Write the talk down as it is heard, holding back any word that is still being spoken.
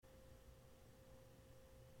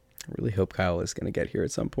I really hope Kyle is going to get here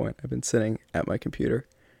at some point. I've been sitting at my computer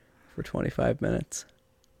for 25 minutes,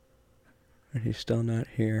 and he's still not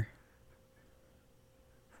here.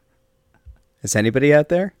 Is anybody out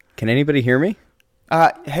there? Can anybody hear me?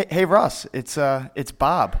 Hey Russ, it's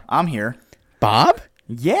Bob. I'm here. Bob?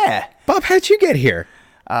 Yeah. Bob, how'd you get here?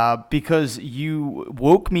 Because you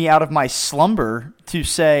woke me out of my slumber to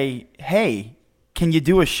say, hey, can you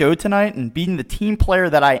do a show tonight? And being the team player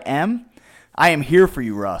that I am here for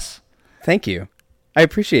you, Russ. Thank you. I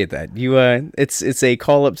appreciate that. You, it's a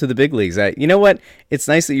call up to the big leagues. You know what? It's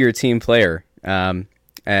nice that you're a team player.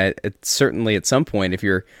 Certainly at some point, if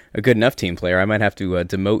you're a good enough team player, I might have to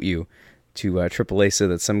demote you to AAA so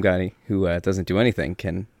that some guy who doesn't do anything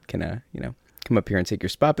can come up here and take your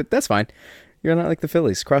spot. But that's fine. You're not like the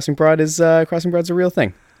Phillies. Crossing Broad's a real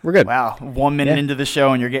thing. We're good. Wow, 1 minute into the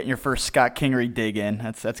show and you're getting your first Scott Kingery dig in.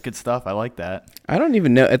 That's good stuff. I like that. I don't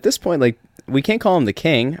even know at this point. Like, we can't call him the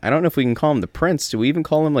king. I don't know if we can call him the prince. Do we even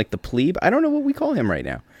call him like the plebe? I don't know what we call him right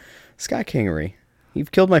now. Scott Kingery.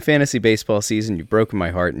 You've killed my fantasy baseball season. You've broken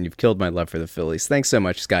my heart, and you've killed my love for the Phillies. Thanks so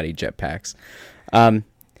much, Scotty Jetpacks.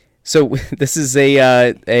 So this is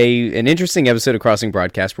an interesting episode of Crossing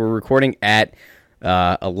Broadcast. We're recording at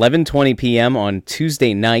 11:20 p.m. on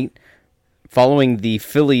Tuesday night, following the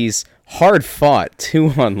Phillies' hard-fought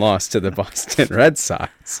 2-1 loss to the Boston Red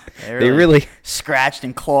Sox. They really scratched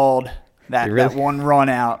and clawed that one run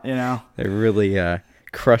out. You know, they really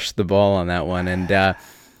crushed the ball on that one, and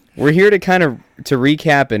we're here to to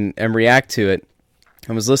recap and react to it.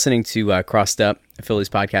 I was listening to Crossed Up, a Phillies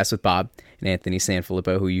podcast with Bob and Anthony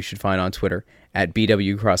Sanfilippo, who you should find on Twitter at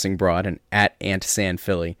BW Crossing Broad and at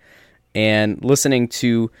AntSanPhilly. And listening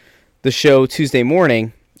to the show Tuesday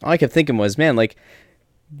morning, all I kept thinking was, man, like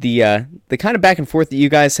the kind of back and forth that you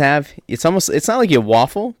guys have, it's not like you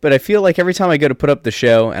waffle, but I feel like every time I go to put up the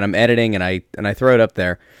show and I'm editing and I throw it up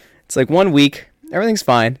there, it's like 1 week, everything's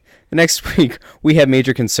fine. The next week we have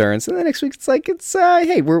major concerns, and the next week it's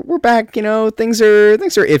hey, we're back. You know, things are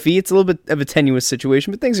iffy. It's a little bit of a tenuous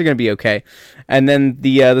situation, but things are going to be okay. And then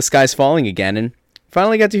the sky's falling again, and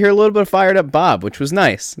finally got to hear a little bit of fired up Bob, which was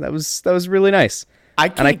nice. That was really nice. I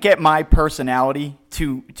can't get my personality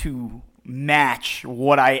to match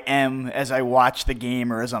what I am as I watch the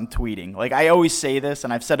game or as I'm tweeting. Like, I always say this,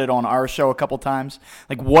 and I've said it on our show a couple times,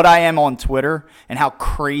 like what I am on Twitter and how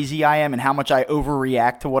crazy I am and how much I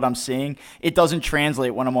overreact to what I'm seeing, it doesn't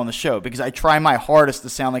translate when I'm on the show, because I try my hardest to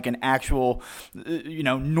sound like an actual,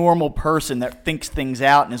 normal person that thinks things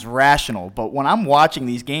out and is rational. But when I'm watching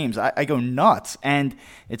these games, I go nuts. And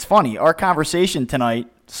it's funny, our conversation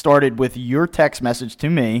tonight started with your text message to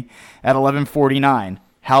me at 11:49.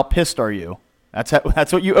 How pissed are you?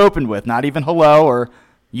 That's what you opened with. Not even hello or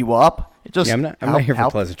you up. I'm not here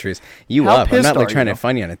for pleasantries. You up? I'm not like trying to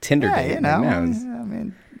find you on a Tinder date. I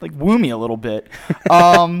mean, like woo me a little bit.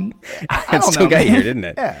 I still got you, didn't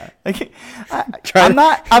it? Yeah. Like, I'm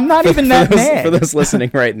not even that mad. For those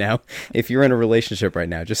listening right now, if you're in a relationship right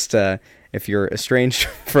now, just if you're estranged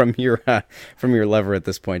from your lover at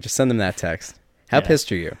this point, just send them that text. How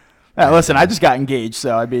pissed are you? Listen, I just got engaged,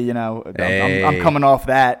 so I'm coming off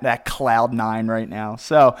that cloud nine right now.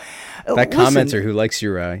 So that commenter who likes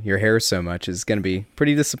your hair so much is going to be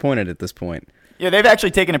pretty disappointed at this point. Yeah, they've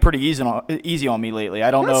actually taken it pretty easy on me lately. I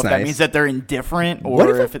don't know if that means that they're indifferent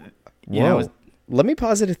or if it, Let me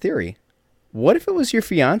posit a theory. What if it was your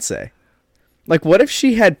fiance? Like, what if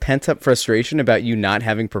she had pent-up frustration about you not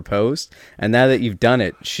having proposed, and now that you've done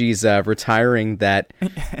it, she's retiring that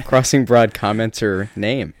Crossing Broad commenter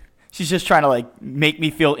name? She's just trying to, like, make me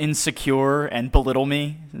feel insecure and belittle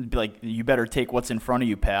me. Be like, you better take what's in front of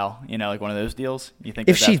you, pal. You know, like one of those deals. You think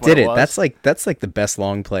if she did it, that's like the best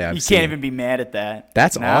long play I've seen. You can't even be mad at that.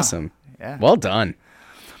 That's awesome. Yeah. Well done.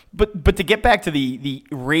 But to get back to the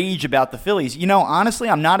rage about the Phillies, honestly,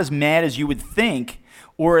 I'm not as mad as you would think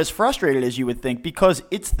or as frustrated as you would think, because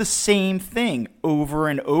it's the same thing over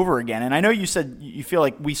and over again. And I know you said you feel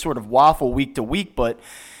like we sort of waffle week to week, but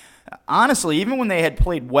honestly, even when they had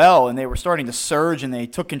played well and they were starting to surge and they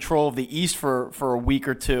took control of the East for a week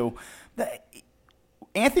or two,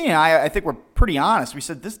 Anthony and I think we're pretty honest. We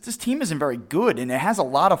said this team isn't very good, and it has a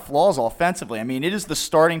lot of flaws offensively. I mean, it is the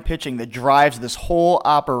starting pitching that drives this whole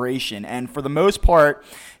operation, and for the most part,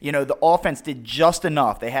 the offense did just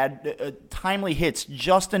enough. They had timely hits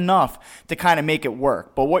just enough to kind of make it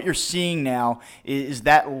work. But what you're seeing now is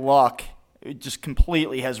that luck it just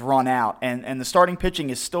completely has run out. And the starting pitching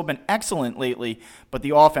has still been excellent lately, but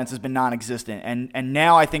the offense has been non-existent. And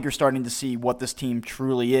now I think you're starting to see what this team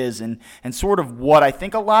truly is and sort of what I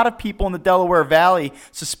think a lot of people in the Delaware Valley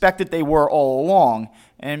suspected they were all along.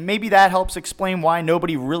 And maybe that helps explain why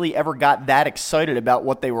nobody really ever got that excited about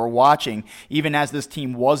what they were watching, even as this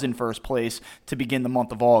team was in first place to begin the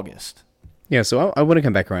month of August. Yeah, so I want to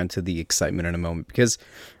come back around to the excitement in a moment, because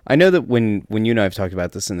I know that when you and I have talked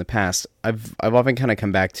about this in the past, I've often kind of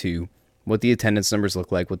come back to what the attendance numbers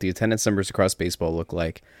look like, what the attendance numbers across baseball look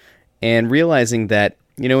like, and realizing that,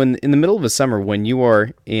 in the middle of a summer when you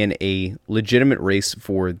are in a legitimate race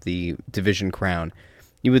for the division crown,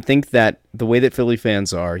 you would think that the way that Philly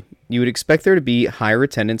fans are, you would expect there to be higher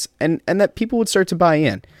attendance and that people would start to buy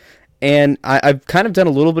in. And I've kind of done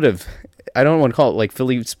a little bit of, I don't want to call it like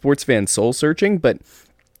Philly sports fan soul searching, but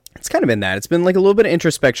it's kind of been that. It's been like a little bit of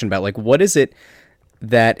introspection about like, what is it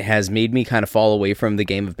that has made me kind of fall away from the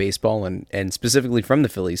game of baseball and specifically from the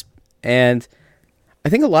Phillies? And I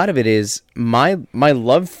think a lot of it is my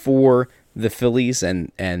love for the Phillies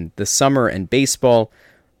and the summer and baseball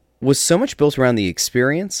was so much built around the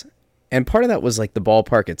experience. And part of that was like the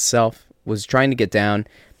ballpark itself, was trying to get down,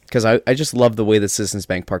 because I just love the way the Citizens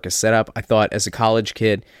Bank Park is set up. I thought as a college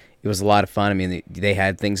kid, it was a lot of fun. I mean, they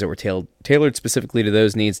had things that were tailored specifically to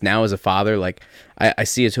those needs. Now as a father, like I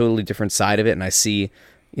see a totally different side of it, and I see,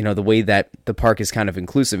 the way that the park is kind of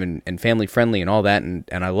inclusive and family friendly and all that, and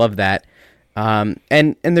I love that. And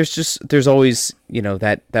there's always,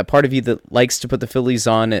 that part of you that likes to put the Phillies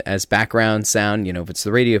on as background sound, if it's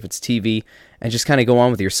the radio, if it's TV, and just kind of go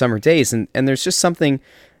on with your summer days. And there's just something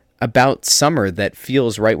about summer that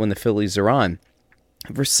feels right when the Phillies are on.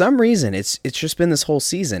 For some reason, it's just been this whole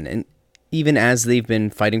season. And even as they've been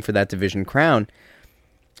fighting for that division crown,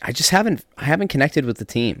 I haven't connected with the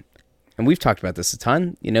team. And we've talked about this a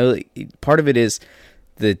ton. Part of it is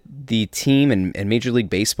the team and Major League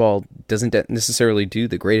Baseball doesn't necessarily do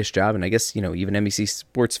the greatest job, and I guess, even NBC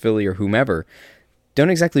Sports Philly or whomever don't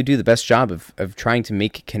exactly do the best job of trying to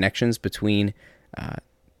make connections between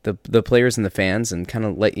the players and the fans and kind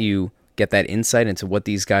of let you get that insight into what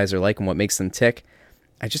these guys are like and what makes them tick.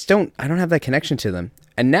 I don't have that connection to them.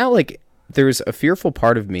 And now, like, there's a fearful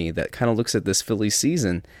part of me that kind of looks at this Phillies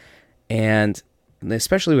season, and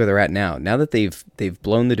especially where they're at now that they've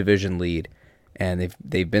blown the division lead and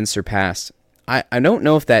they've been surpassed. I don't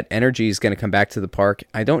know if that energy is going to come back to the park.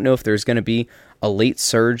 I don't know if there's going to be a late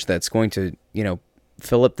surge that's going to,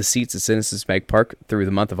 fill up the seats at Citizens Bank Park through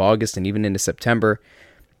the month of August and even into September.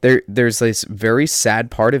 There's this very sad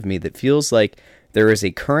part of me that feels like there is a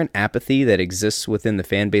current apathy that exists within the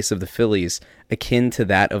fan base of the Phillies, akin to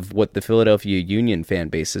that of what the Philadelphia Union fan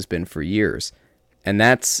base has been for years. And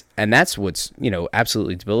that's what's,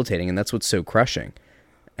 absolutely debilitating, and that's what's so crushing.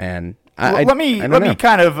 And let me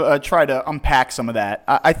kind of try to unpack some of that.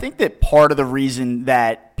 I think that part of the reason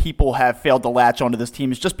that people have failed to latch onto this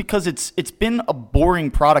team is just because it's been a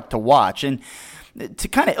boring product to watch. And to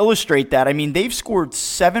kind of illustrate that, I mean, they've scored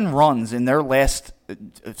 7 runs in their last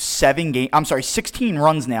 16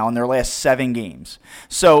 runs now in their last 7 games.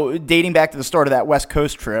 So dating back to the start of that West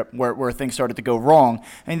Coast trip where things started to go wrong,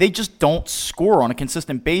 I mean, they just don't score on a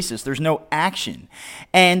consistent basis. There's no action.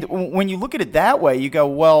 And when you look at it that way, you go,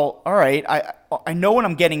 well, all right, I know what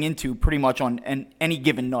I'm getting into pretty much on any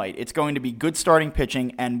given night. It's going to be good starting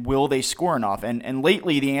pitching, and will they score enough? And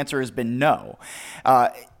lately the answer has been no.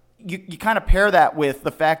 You kind of pair that with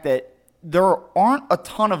the fact that there aren't a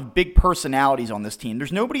ton of big personalities on this team.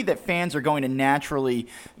 There's nobody that fans are going to naturally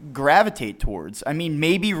gravitate towards. I mean,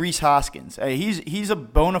 maybe Rhys Hoskins. He's a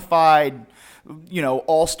bona fide,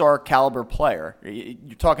 all-star caliber player.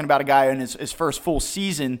 You're talking about a guy in his first full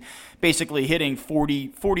season basically hitting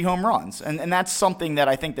 40 home runs. And that's something that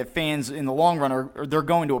I think that fans in the long run they're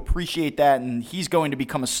going to appreciate that, and he's going to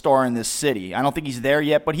become a star in this city. I don't think he's there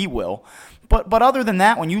yet, but he will. But other than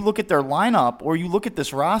that, when you look at their lineup or you look at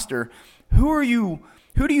this roster, who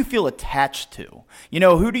do you feel attached to?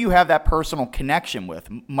 Who do you have that personal connection with?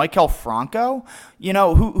 Maikel Franco,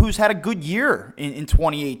 who's had a good year in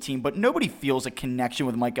 2018, but nobody feels a connection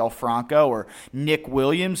with Maikel Franco or Nick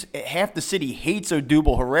Williams. Half the city hates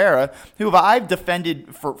Odubel Herrera, who I've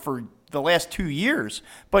defended for the last 2 years,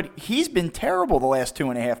 but he's been terrible the last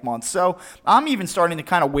 2.5 months. So I'm even starting to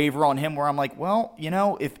kind of waver on him where I'm like, well,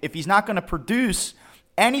 if he's not going to produce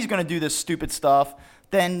and he's going to do this stupid stuff,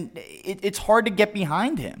 then it's hard to get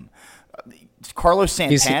behind him. Carlos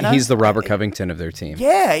Santana. He's the Robert Covington of their team.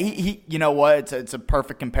 Yeah, he you know what? It's a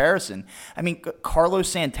perfect comparison. I mean, Carlos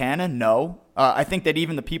Santana, no. I think that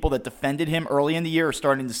even the people that defended him early in the year are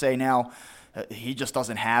starting to say now, he just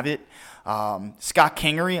doesn't have it. Scott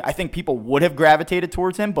Kingery, I think people would have gravitated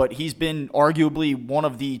towards him, but he's been arguably one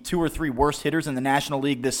of the 2 or 3 worst hitters in the National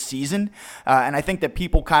League this season. And I think that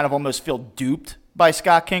people kind of almost feel duped by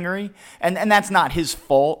Scott Kingery, and that's not his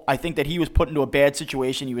fault. I think that he was put into a bad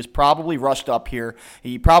situation. He was probably rushed up here.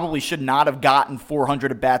 He probably should not have gotten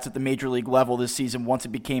 400 at-bats at the major league level this season once it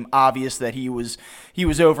became obvious that he was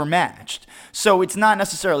overmatched. So it's not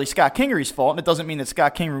necessarily Scott Kingery's fault, and it doesn't mean that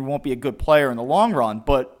Scott Kingery won't be a good player in the long run,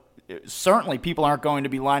 but certainly people aren't going to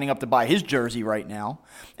be lining up to buy his jersey right now.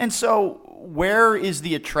 And so where is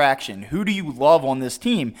the attraction? Who do you love on this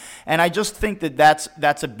team? And I just think that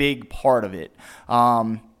that's a big part of it.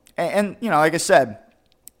 And like I said,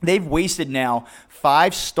 they've wasted now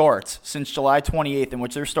 5 starts since July 28th in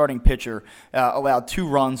which their starting pitcher allowed 2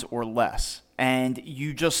 runs or less. And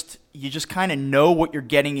you just kind of know what you're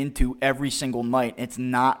getting into every single night. It's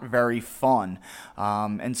not very fun.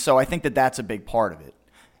 And so I think that that's a big part of it.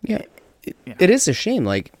 Yeah, it is a shame.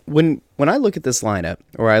 Like when I look at this lineup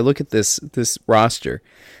or I look at this roster,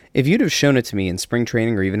 if you'd have shown it to me in spring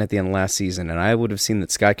training or even at the end of last season, and I would have seen that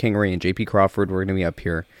Scott Kingery and J.P. Crawford were going to be up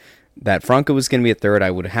here, that Franco was going to be at third, I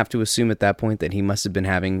would have to assume at that point that he must have been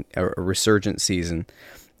having a resurgent season.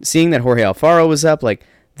 Seeing that Jorge Alfaro was up, like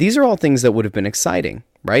these are all things that would have been exciting,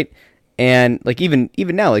 right? And like even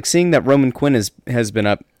now, like seeing that Roman Quinn has been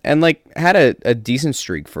up and like had a decent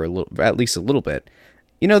streak for at least a little bit.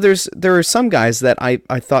 There are some guys that I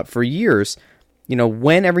thought for years,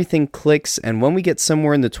 when everything clicks and when we get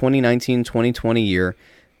somewhere in the 2019-2020 year,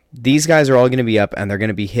 these guys are all going to be up and they're going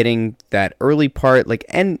to be hitting that early part, like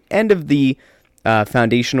end of the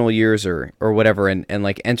foundational years or whatever, and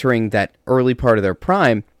like entering that early part of their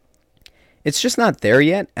prime. It's just not there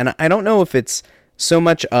yet, and I don't know if it's so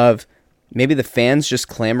much of maybe the fans just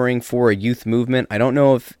clamoring for a youth movement. I don't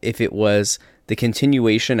know if it was the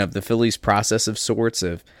continuation of the Phillies process of sorts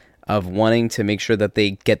of wanting to make sure that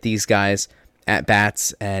they get these guys at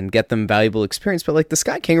bats and get them valuable experience. But like the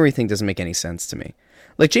Scott Kingery thing doesn't make any sense to me.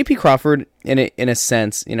 Like J.P. Crawford, in a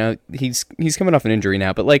sense, he's coming off an injury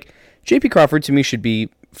now, but like J.P. Crawford to me should be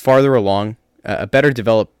farther along, a better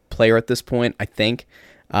developed player at this point, I think.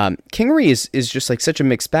 Kingery is just like such a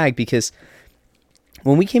mixed bag because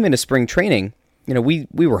when we came into spring training, we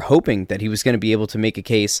were hoping that he was going to be able to make a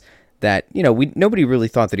case that, nobody really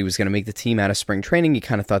thought that he was going to make the team out of spring training. You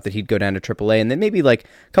kind of thought that he'd go down to AAA, and then maybe like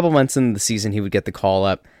a couple months into the season, he would get the call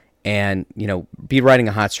up and, be riding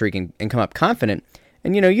a hot streak and come up confident.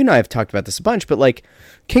 And, you and I have talked about this a bunch, but like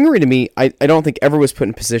Kingery to me, I don't think ever was put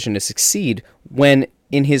in position to succeed when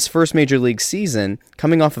in his first major league season,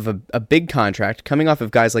 coming off of a big contract, coming off of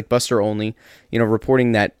guys like Buster Olney,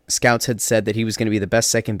 reporting that scouts had said that he was going to be the best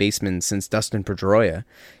second baseman since Dustin Pedroia.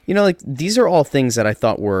 Like these are all things that I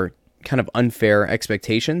thought were kind of unfair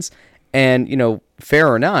expectations. And,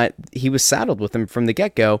 fair or not, he was saddled with them from the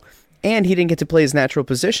get-go, and he didn't get to play his natural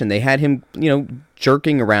position. They had him,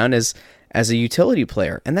 jerking around as a utility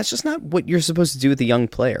player, and that's just not what you're supposed to do with a young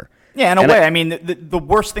player. Yeah, in a way. I mean, the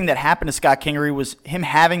worst thing that happened to Scott Kingery was him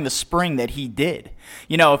having the spring that he did.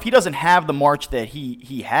 If he doesn't have the March that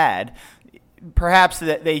he had, perhaps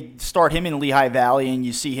that they start him in Lehigh Valley and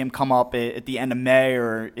you see him come up at the end of May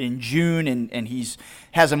or in June, and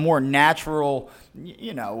has a more natural,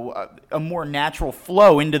 a more natural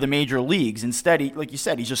flow into the major leagues. Instead, like you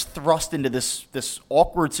said, he's just thrust into this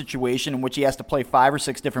awkward situation in which he has to play 5 or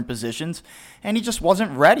 6 different positions, and he just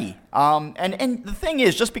wasn't ready. And the thing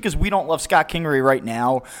is, just because we don't love Scott Kingery right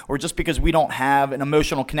now, or just because we don't have an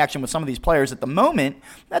emotional connection with some of these players at the moment,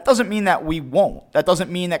 that doesn't mean that we won't. That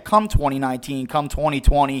doesn't mean that come 2019, come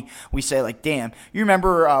 2020, we say like, damn. You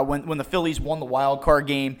remember when the Phillies won the wild card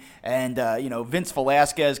game, and Vince Velasquez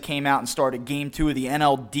came out and started Game 2 of the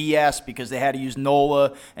NLDS because they had to use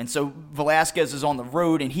NOLA, and so Velasquez is on the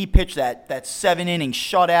road, and he pitched that 7-inning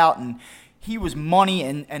shutout, and he was money,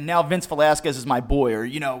 and now Vince Velasquez is my boy. Or,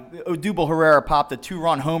 Odubel Herrera popped a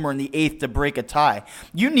 2-run homer in the 8th to break a tie.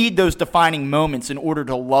 You need those defining moments in order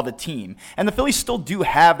to love a team. And the Phillies still do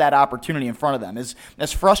have that opportunity in front of them.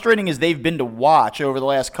 As frustrating as they've been to watch over the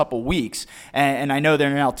last couple weeks, and I know they're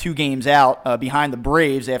now 2 games out behind the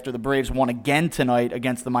Braves after the Braves won again tonight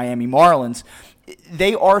against the Miami Marlins,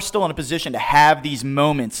 they are still in a position to have these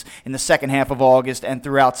moments in the second half of August and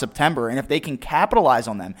throughout September. And if they can capitalize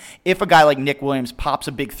on them, if a guy like Nick Williams pops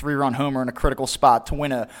a big 3-run homer in a critical spot to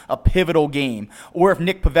win a pivotal game, or if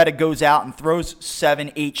Nick Pivetta goes out and throws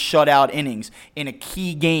 7-8 shutout innings in a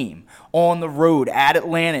key game on the road at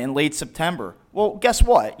Atlanta in late September, well, guess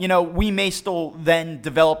what? We may still then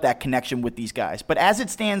develop that connection with these guys. But as it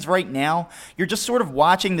stands right now, you're just sort of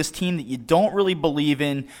watching this team that you don't really believe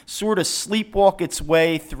in sort of sleepwalk its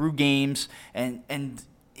way through games, and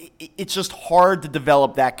it's just hard to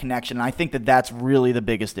develop that connection. And I think that that's really the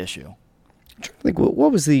biggest issue. Like, what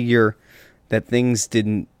was the year that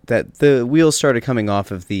that the wheels started coming off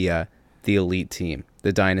of the the elite team,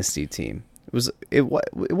 the dynasty team. It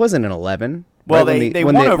wasn't an 11. Well, right? they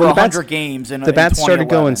won over 100 games in the bats started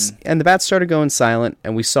going, 2011. and the bats started going silent,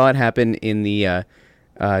 and we saw it happen in the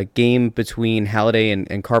game between Halliday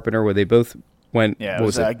and Carpenter, where they both went. Yeah,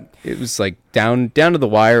 it was like down to the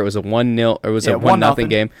wire. It was a 1-0. It was a 1-0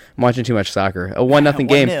 game. I'm watching too much soccer. A 1-0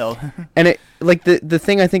 game. 1-0. And it like the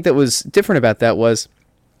thing I think that was different about that was,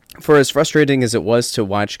 for as frustrating as it was to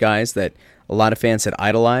watch guys that a lot of fans had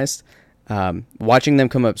idolized, watching them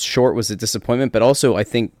come up short was a disappointment. But also, I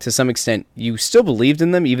think to some extent you still believed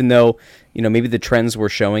in them, even though maybe the trends were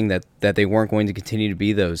showing that they weren't going to continue to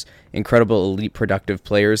be those incredible elite productive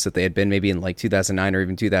players that they had been maybe in like 2009 or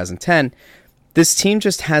even 2010. This team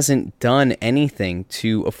just hasn't done anything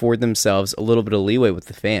to afford themselves a little bit of leeway with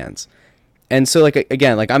the fans. And so, like,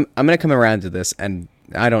 again, like I'm going to come around to this, and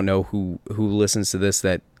I don't know who listens to this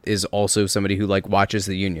that is also somebody who like watches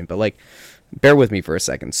the Union, but like, bear with me for a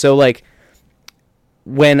second. So like,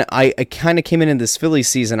 when I kind of came into this Phillies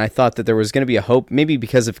season, I thought that there was going to be a hope, maybe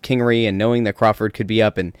because of Kingery and knowing that Crawford could be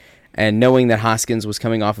up and knowing that Hoskins was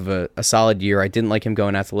coming off of a solid year. I didn't like him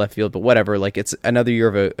going out to left field, but whatever. Like, it's another year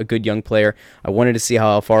of a good young player. I wanted to see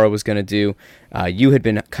how Alfaro was going to do. You had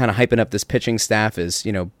been kind of hyping up this pitching staff as,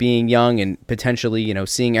 being young and potentially,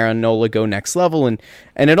 seeing Aaron Nola go next level, and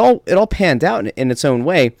it all panned out in its own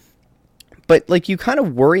way. But like, you kind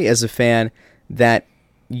of worry as a fan that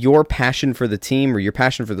your passion for the team or your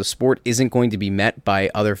passion for the sport isn't going to be met by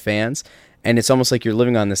other fans. And it's almost like you're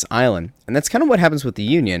living on this island. And that's kind of what happens with the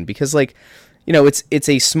Union, because like, it's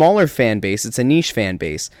a smaller fan base. It's a niche fan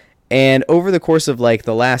base. And over the course of like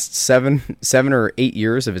the last 7 or 8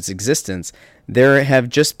 years of its existence, there have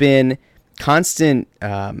just been constant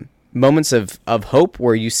moments of hope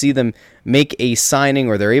where you see them make a signing,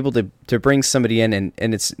 or they're able to bring somebody in,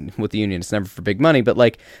 and it's with the Union, it's never for big money, but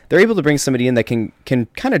like, they're able to bring somebody in that can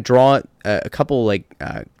kind of draw a couple like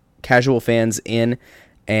casual fans in.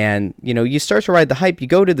 And, you start to ride the hype. You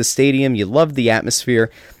go to the stadium, you love the atmosphere,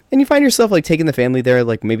 and you find yourself like taking the family there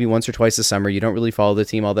like maybe once or twice a summer. You don't really follow the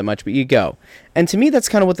team all that much, but you go. And to me, that's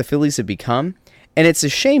kind of what the Phillies have become. And it's a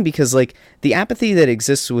shame, because like, the apathy that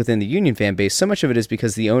exists within the Union fan base, so much of it is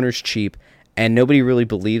because the owner's cheap and nobody really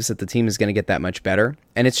believes that the team is going to get that much better.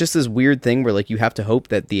 And it's just this weird thing where like, you have to hope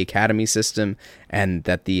that the academy system and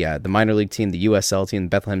that the minor league team, the USL team, the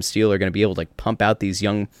Bethlehem Steel, are going to be able to like pump out these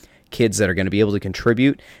young kids that are going to be able to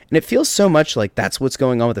contribute. And it feels so much like that's what's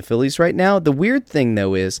going on with the Phillies right now. The weird thing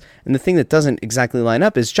though is, and the thing that doesn't exactly line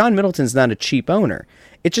up, is John Middleton's not a cheap owner.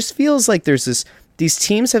 It just feels like these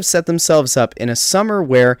teams have set themselves up in a summer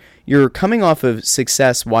where you're coming off of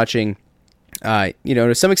success watching,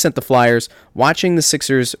 to some extent the Flyers, watching the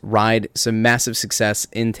Sixers ride some massive success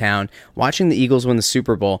in town, watching the Eagles win the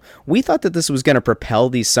Super Bowl. We thought that this was going to propel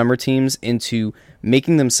these summer teams into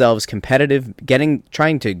making themselves competitive,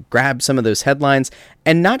 trying to grab some of those headlines,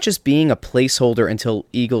 and not just being a placeholder until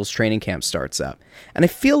Eagles training camp starts up. And I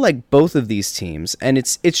feel like both of these teams, and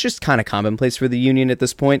it's just kind of commonplace for the Union at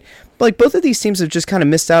this point, but like, both of these teams have just kind of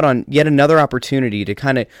missed out on yet another opportunity to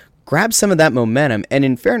kind of grab some of that momentum, and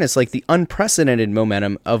in fairness, like the unprecedented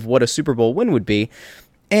momentum of what a Super Bowl win would be,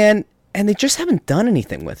 and they just haven't done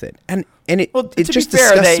anything with it, and it just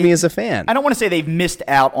disgusts me as a fan. I don't want to say they've missed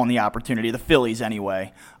out on the opportunity, the Phillies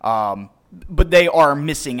anyway, but they are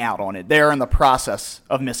missing out on it. They are in the process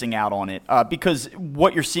of missing out on it, because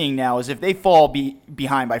what you're seeing now is, if they fall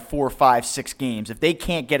behind by 4, 5, 6 games, if they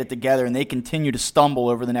can't get it together and they continue to stumble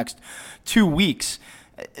over the next 2 weeks,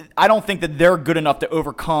 I don't think that they're good enough to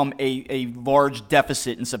overcome a large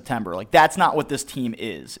deficit in September. Like, that's not what this team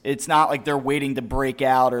is. It's not like they're waiting to break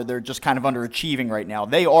out, or they're just kind of underachieving right now.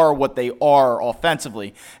 They are what they are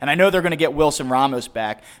offensively. And I know they're going to get Wilson Ramos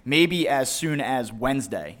back maybe as soon as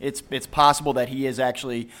Wednesday. It's possible that he is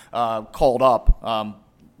actually called up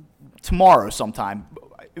tomorrow sometime,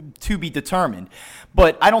 to be determined.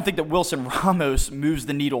 But I don't think that Wilson Ramos moves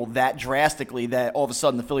the needle that drastically that all of a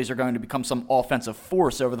sudden the Phillies are going to become some offensive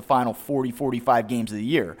force over the final 40, 45 games of the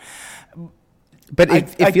year. But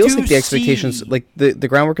it feels like the expectations, like the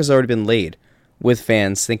groundwork has already been laid with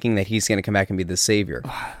fans thinking that he's going to come back and be the savior.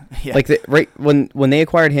 Yeah. Like right when they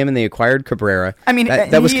acquired him and they acquired Cabrera, I mean,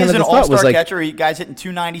 that was kind of the thought. All-star was like, catcher. He guy's hitting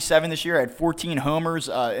 297 this year. Had 14 homers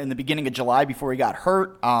in the beginning of July before he got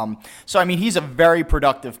hurt. So I mean, he's a very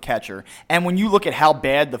productive catcher. And when you look at how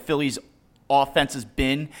bad the Phillies offense has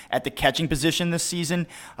been at the catching position this season,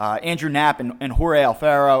 Andrew Knapp and Jorge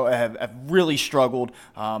Alfaro have really struggled.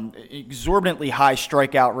 Exorbitantly high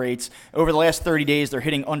strikeout rates. Over the last 30 days, they're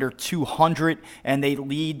hitting under 200, and they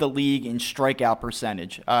lead the league in strikeout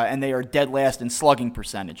percentage, and they are dead last in slugging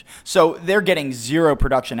percentage. So they're getting zero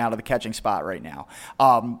production out of the catching spot right now.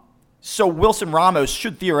 So Wilson Ramos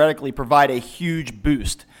should theoretically provide a huge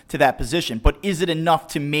boost to that position. But is it enough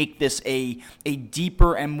to make this a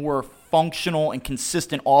deeper and more functional and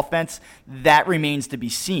consistent offense? That remains to be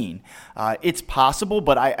seen. It's possible,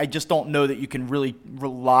 but I just don't know that you can really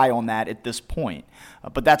rely on that at this point.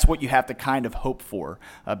 But that's what you have to kind of hope for,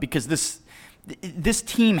 because this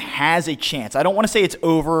team has a chance. I don't want to say it's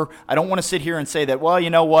over. I don't want to sit here and say that, well, you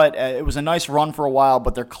know what, it was a nice run for a while,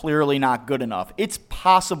 but they're clearly not good enough. It's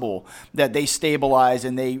possible that they stabilize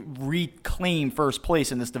and they reclaim first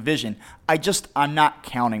place in this division. I'm not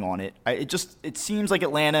counting on it. It seems like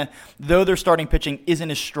Atlanta, though their starting pitching isn't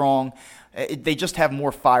as strong, they just have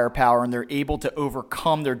more firepower and they're able to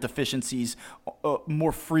overcome their deficiencies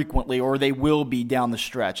more frequently, or they will be down the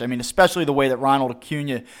stretch. I mean, especially the way that Ronald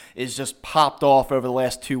Acuna is just popped off over the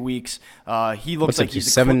last 2 weeks. He looks like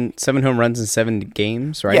he's seven home runs in 7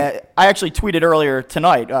 games, right? Yeah, I actually tweeted earlier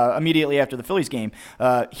tonight, immediately after the Phillies game.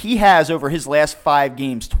 He has, over his last 5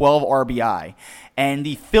 games, 12 RBI. And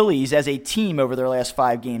the Phillies, as a team, over their last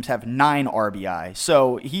 5 games, have 9 RBI.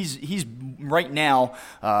 So he's right now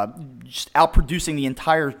just outproducing the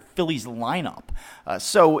entire Phillies lineup.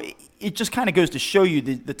 So it just kind of goes to show you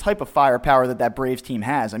the type of firepower that Braves team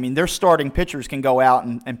has. I mean, their starting pitchers can go out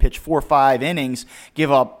and pitch 4 or 5 innings,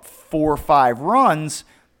 give up 4 or 5 runs,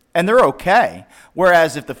 and they're okay.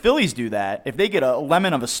 Whereas if the Phillies do that, if they get a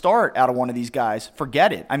lemon of a start out of one of these guys,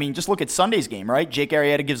 forget it. I mean, just look at Sunday's game, right? Jake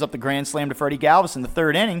Arrieta gives up the grand slam to Freddie Galvis in the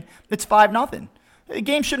 3rd inning. It's 5-0. The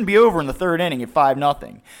game shouldn't be over in the 3rd inning at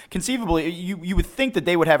 5-0. Conceivably, you would think that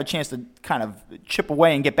they would have a chance to kind of chip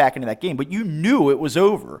away and get back into that game, but you knew it was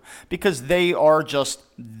over because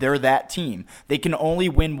they're that team. They can only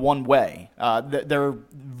win one way. They're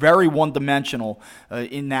very one-dimensional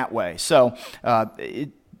in that way. So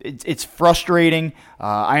it's frustrating.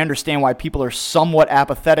 I understand why people are somewhat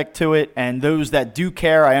apathetic to it, and those that do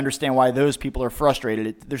care, I understand why those people are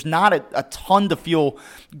frustrated. There's not a ton to feel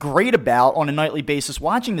great about on a nightly basis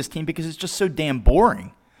watching this team because it's just so damn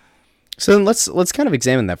boring. So then let's kind of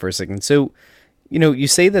examine that for a second. So, you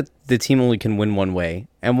say that the team only can win one way,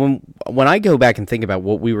 and when I go back and think about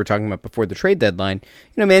what we were talking about before the trade deadline,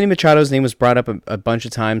 Manny Machado's name was brought up a bunch of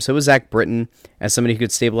times. So was Zach Britton as somebody who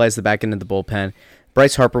could stabilize the back end of the bullpen.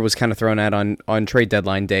 Bryce Harper was kind of thrown out on trade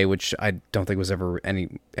deadline day, which I don't think was ever any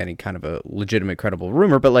kind of a legitimate, credible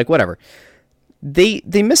rumor, but like whatever. They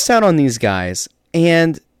missed out on these guys,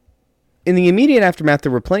 and in the immediate aftermath,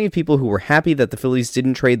 there were plenty of people who were happy that the Phillies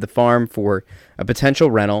didn't trade the farm for a potential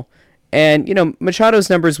rental. And Machado's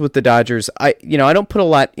numbers with the Dodgers, I don't put a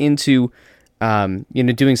lot into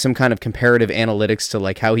doing some kind of comparative analytics to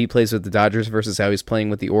like how he plays with the Dodgers versus how he's playing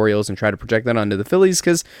with the Orioles and try to project that onto the Phillies,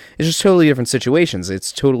 because it's just totally different situations.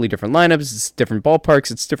 It's totally different lineups. It's different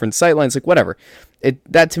ballparks. It's different sightlines. Like whatever.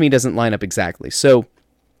 That to me doesn't line up exactly. So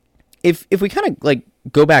if we kind of like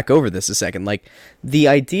go back over this a second, like the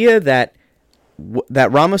idea that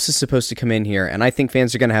Ramos is supposed to come in here, and I think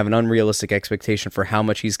fans are going to have an unrealistic expectation for how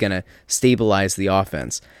much he's going to stabilize the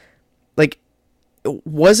offense. Like,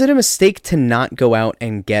 was it a mistake to not go out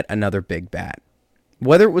and get another big bat?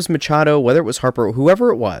 Whether it was Machado, whether it was Harper,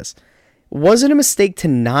 whoever it was it a mistake to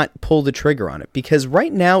not pull the trigger on it? Because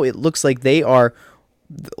right now it looks like they are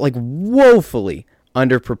like woefully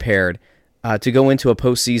underprepared to go into a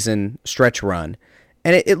postseason stretch run.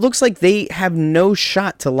 And it looks like they have no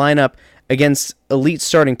shot to line up against elite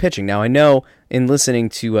starting pitching. Now, I know in listening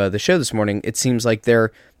to the show this morning, it seems like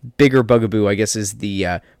their bigger bugaboo, I guess, is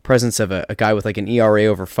the presence of a guy with like an ERA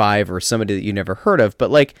over 5 or somebody that you never heard of. But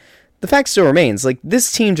like the fact still remains, like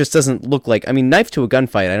this team just doesn't look like, I mean, knife to a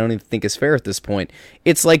gunfight, I don't even think is fair at this point.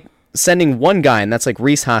 It's like sending one guy, and that's like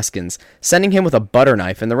Rhys Hoskins, sending him with a butter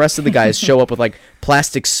knife, and the rest of the guys show up with like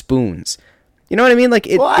plastic spoons. You know what I mean? Like,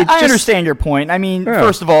 I understand your point. I mean,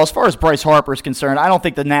 First of all, as far as Bryce Harper is concerned, I don't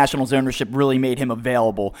think the Nationals ownership really made him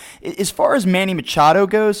available. As far as Manny Machado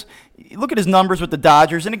goes, look at his numbers with the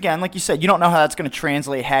Dodgers. And again, like you said, you don't know how that's going to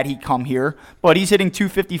translate had he come here. But he's hitting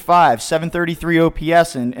 255, 733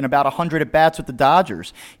 OPS, and about 100 at-bats with the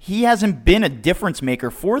Dodgers. He hasn't been a difference maker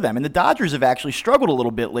for them. And the Dodgers have actually struggled a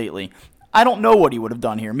little bit lately. I don't know what he would have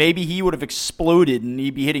done here. Maybe he would have exploded and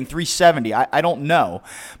he'd be hitting 370. I don't know.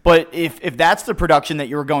 But if that's the production that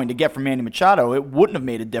you were going to get from Manny Machado, it wouldn't have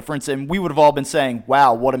made a difference, and we would have all been saying,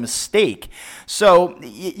 wow, what a mistake. So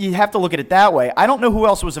you have to look at it that way. I don't know who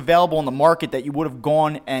else was available in the market that you would have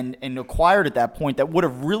gone and acquired at that point that would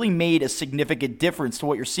have really made a significant difference to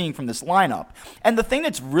what you're seeing from this lineup. And the thing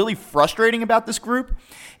that's really frustrating about this group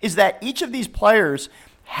is that each of these players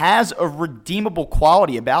has a redeemable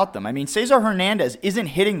quality about them. I mean, Cesar Hernandez isn't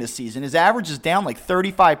hitting this season. His average is down like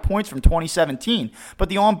 35 points from 2017, but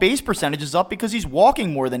the on-base percentage is up because he's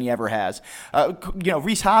walking more than he ever has.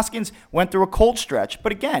 Rhys Hoskins went through a cold stretch,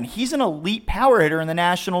 but again, he's an elite power hitter in the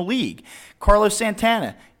National League. Carlos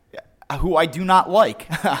Santana, who I do not like.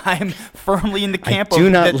 I'm firmly in the camp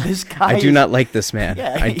this guy. I do not like this man.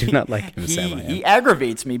 Yeah, I do not like him. He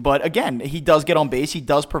aggravates me, but again, he does get on base. He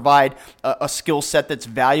does provide a skill set that's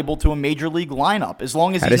valuable to a major league lineup. As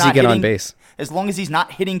long as he's not hitting on base. As long as he's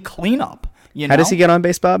not hitting cleanup. How does he get on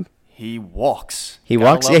base, Bob? He walks. He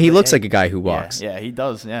walks? Yeah, he looks like a guy who walks. Yeah, he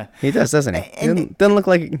does, yeah. He does, doesn't he? Doesn't look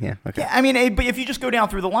like... Yeah, okay. Yeah, I mean, but if you just go down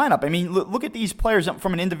through the lineup, I mean, look at these players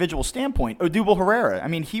from an individual standpoint. Odubel Herrera, I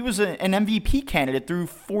mean, he was an MVP candidate through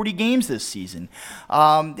 40 games this season.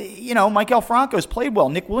 Maikel Franco's played well.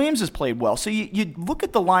 Nick Williams has played well. So you look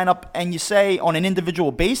at the lineup and you say, on an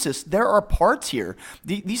individual basis, there are parts here.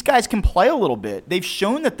 These guys can play a little bit. They've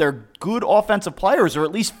shown that they're good offensive players, or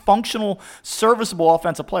at least functional, serviceable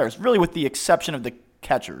offensive players, really with the exception of the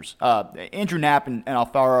catchers. Andrew Knapp and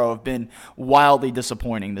Alfaro have been wildly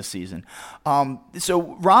disappointing this season. So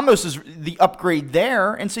Ramos is the upgrade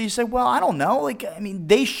there, and so you say, well, I don't know.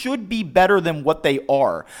 They should be better than what they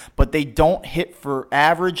are, but they don't hit for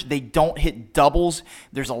average. They don't hit doubles.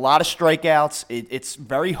 There's a lot of strikeouts. It's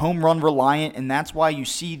very home run reliant, and that's why you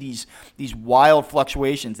see these wild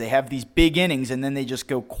fluctuations. They have these big innings, and then they just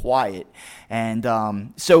go quiet.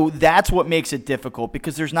 And so that's what makes it difficult,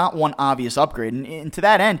 because there's not one obvious upgrade. And to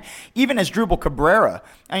that end, even as Asdrubal Cabrera,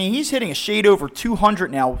 I mean, he's hitting a shade over 200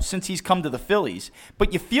 now since he's come to the Phillies.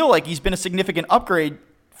 But you feel like he's been a significant upgrade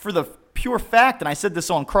for the pure fact, and I said this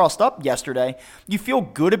on Crossed Up yesterday, you feel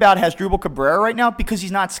good about Asdrubal Cabrera right now because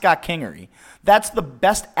he's not Scott Kingery. That's the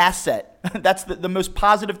best asset. That's the most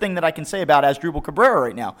positive thing that I can say about Asdrubal Cabrera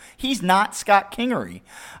right now. He's not Scott Kingery.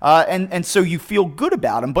 And so you feel good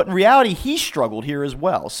about him, but in reality, he struggled here as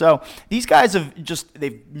well. So these guys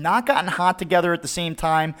they've not gotten hot together at the same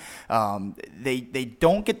time. They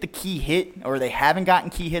don't get the key hit, or they haven't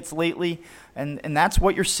gotten key hits lately. And that's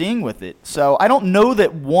what you're seeing with it. So I don't know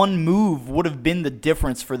that one move would have been the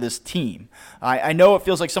difference for this team. I know it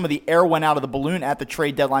feels like some of the air went out of the balloon at the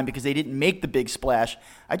trade deadline because they didn't make the big splash.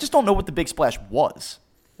 I just don't know what the big splash was.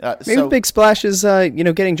 Maybe the big splash is,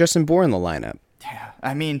 getting Justin Bour in the lineup. Yeah,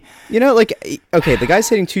 I mean... the guy's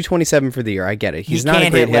hitting 227 for the year. I get it. He's not a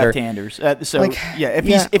great hitter. Left-handers.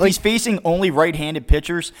 If he's facing only right-handed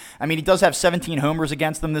pitchers, I mean, he does have 17 homers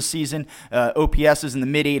against them this season. OPS is in the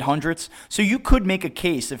mid-800s. So you could make a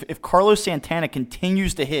case, if Carlos Santana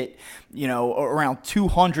continues to hit, around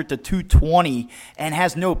 200 to 220 and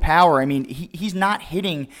has no power, I mean, he's not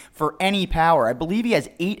hitting for any power. I believe he has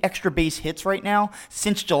 8 extra base hits right now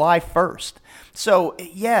since July 1st. So,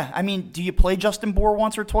 yeah, I mean, do you play Justin Bour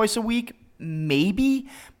once or twice a week? Maybe,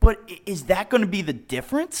 but is that going to be the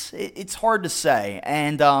difference? It's hard to say.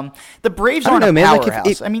 And the Braves aren't a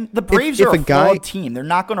powerhouse. The Braves are a flawed team. They're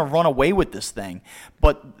not going to run away with this thing.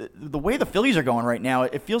 But the way the Phillies are going right now,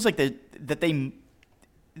 it feels like the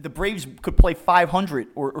Braves could play 500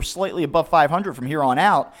 or slightly above 500 from here on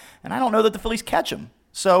out, and I don't know that the Phillies catch them.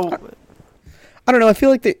 So... I don't know. I feel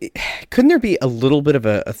like couldn't there be a little bit of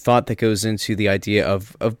a thought that goes into the idea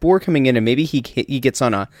of Bour coming in, and maybe he gets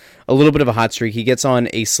on a little bit of a hot streak. He gets on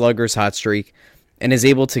a slugger's hot streak and is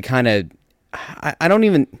able to kind of, I don't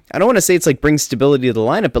want to say it's like bring stability to the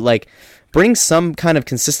lineup, but like bring some kind of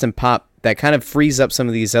consistent pop that kind of frees up some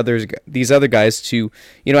of these other guys to,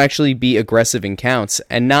 actually be aggressive in counts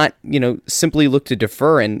and not, simply look to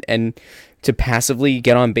defer and to passively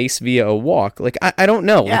get on base via a walk. Like, I don't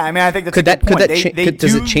know. Yeah, I mean, I think that's a good point.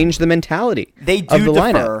 Does it change the mentality of the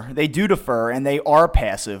lineup? They do defer, and they are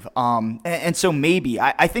passive. And so maybe.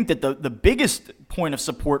 I think that the biggest point of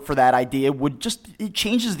support for that idea it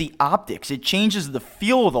changes the optics. It changes the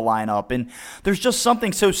feel of the lineup. And there's just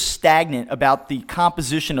something so stagnant about the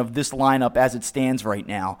composition of this lineup as it stands right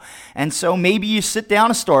now. And so maybe you sit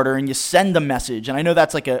down a starter and you send a message. And I know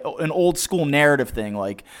that's like an old school narrative thing,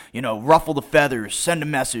 like, ruffle the feathers, send a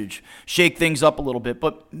message, shake things up a little bit.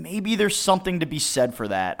 But maybe there's something to be said for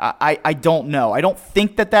that. I don't know. I don't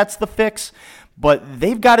think that that's the fix. But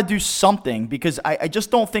they've got to do something, because I just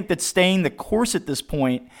don't think that staying the course at this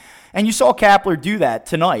point And you saw Kapler do that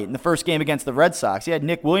tonight in the first game against the Red Sox. He had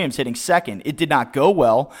Nick Williams hitting second. It did not go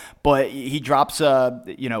well, but he drops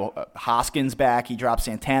Hoskins back. He drops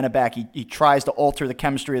Santana back. He tries to alter the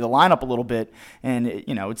chemistry of the lineup a little bit, and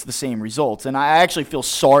it's the same results. And I actually feel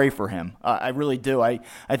sorry for him. I really do. I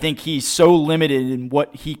think he's so limited in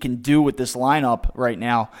what he can do with this lineup right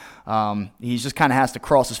now. He just kind of has to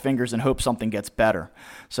cross his fingers and hope something gets better.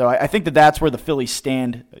 So I think that's where the Phillies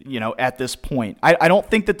stand, at this point. I don't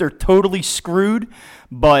think that they're totally screwed,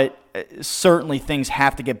 but certainly things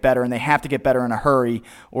have to get better, and they have to get better in a hurry,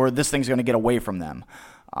 or this thing's going to get away from them.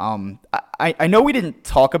 I know we didn't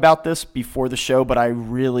talk about this before the show, but I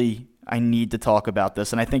need to talk about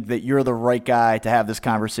this, and I think that you're the right guy to have this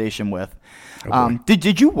conversation with. Okay.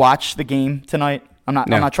 Did you watch the game tonight? I'm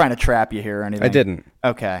not trying to trap you here or anything. I didn't.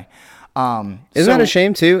 Okay. Isn't that a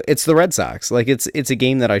shame too? It's the Red Sox. Like it's a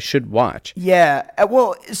game that I should watch. Yeah.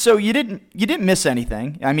 Well, so you didn't miss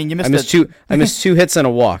anything. I mean, I missed two hits and a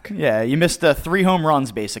walk. Yeah, you missed 3 home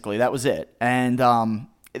runs basically. That was it. And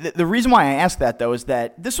the reason why I asked that though is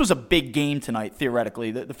that this was a big game tonight.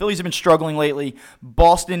 Theoretically, the Phillies have been struggling lately.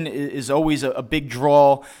 Boston is always a big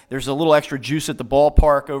draw. There's a little extra juice at the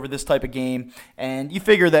ballpark over this type of game, and you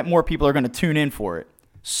figure that more people are going to tune in for it.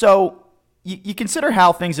 So you consider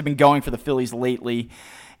how things have been going for the Phillies lately,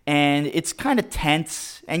 and it's kind of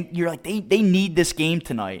tense, and you're like, they need this game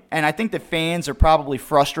tonight. And I think the fans are probably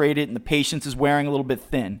frustrated, and the patience is wearing a little bit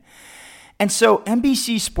thin. And so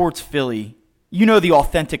NBC Sports Philly, the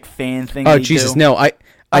authentic fan thing. Oh, Jesus, no. I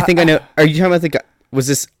think I know. Are you talking about was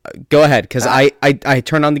this? Go ahead, because I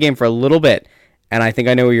turned on the game for a little bit, and I think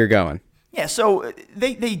I know where you're going. Yeah, so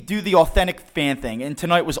they do the authentic fan thing, and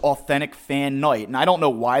tonight was authentic fan night. And I don't know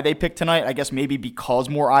why they picked tonight. I guess maybe because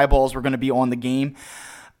more eyeballs were going to be on the game.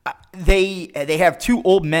 They have 2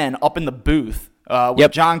 old men up in the booth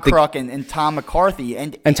with John Kruk and Tom McCarthy.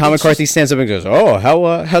 And Tom McCarthy stands up and goes, "Oh,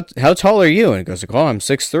 how tall are you?" And he goes, "Oh, I'm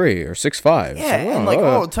 6'3" or 6'5".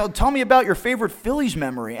 Yeah, so, and tell me about your favorite Phillies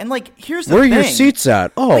memory. And here's the thing. Where are your seats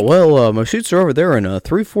at? Oh, my seats are over there in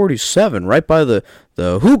 347, right by the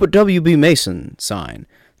Who But W.B. Mason sign.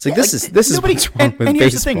 It's like, this is what's wrong with baseball. And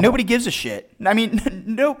here's the thing, nobody gives a shit. I mean,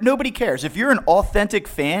 nobody cares. If you're an authentic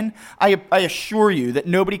fan, I assure you that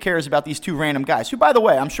nobody cares about these 2 random guys, who, by the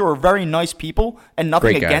way, I'm sure are very nice people, and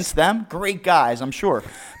nothing against them. Great guys, I'm sure.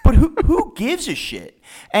 But who gives a shit?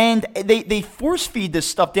 And they force feed this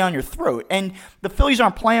stuff down your throat. And the Phillies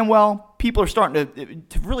aren't playing well. People are starting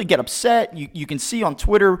to really get upset. You can see on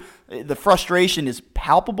Twitter the frustration is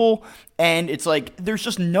palpable. And it's like there's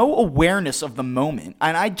just no awareness of the moment.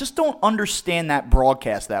 And I just don't understand that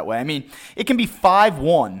broadcast that way. I mean, it can be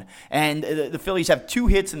 5-1, and the Phillies have 2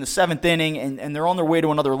 hits in the 7th inning, and they're on their way to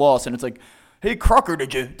another loss. And it's like, "Hey, Crocker,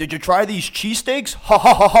 did you try these cheesesteaks?" Ha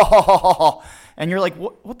ha ha ha ha ha ha. And you're like,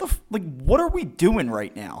 what are we doing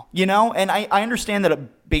right now? And I understand that a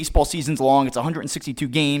baseball season's long. It's 162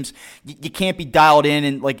 games. You can't be dialed in,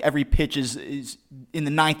 and every pitch is in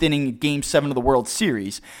the 9th inning, Game 7 of the World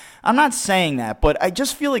Series. I'm not saying that, but I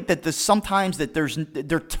just feel like that sometimes that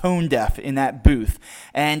they're tone deaf in that booth.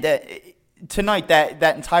 And tonight,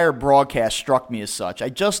 that entire broadcast struck me as such. I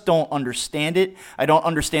just don't understand it. I don't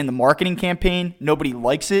understand the marketing campaign. Nobody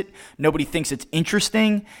likes it. Nobody thinks it's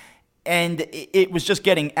interesting. And it was just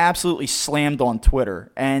getting absolutely slammed on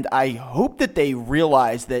Twitter. And I hope that they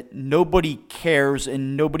realize that nobody cares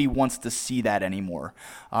and nobody wants to see that anymore.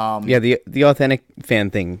 The authentic fan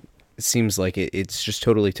thing seems like it's just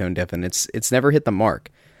totally tone deaf, and it's never hit the mark.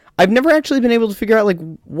 I've never actually been able to figure out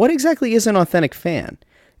what exactly is an authentic fan.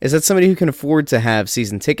 Is that somebody who can afford to have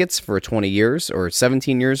season tickets for 20 years or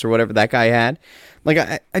 17 years or whatever that guy had?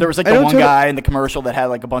 There was the one guy in the commercial that had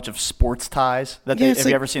a bunch of sports ties. Have you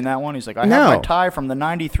ever seen that one? He's like, I have my tie from the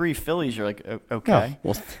 '93 Phillies. You're like, okay. Oh,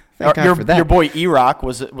 well, thank God for that. Your boy E-Rock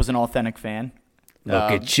was an authentic fan.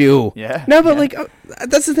 Look at you. Yeah. No, but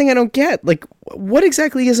that's the thing I don't get. What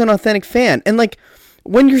exactly is an authentic fan? And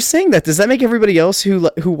when you're saying that, does that make everybody else who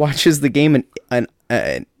watches the game an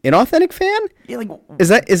authentic fan? Yeah, is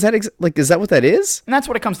that what that is? And that's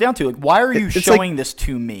what it comes down to. Why are you showing this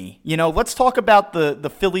to me? Let's talk about the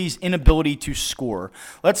Phillies' inability to score.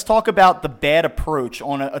 Let's talk about the bad approach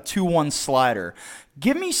on a 2-1 slider.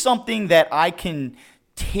 Give me something that I can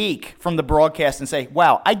take from the broadcast and say,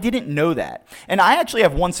 wow, I didn't know that. And I actually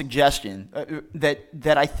have one suggestion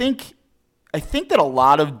that I think that a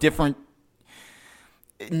lot of different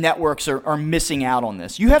networks are missing out on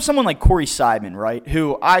this. You have someone like Corey Seidman, right,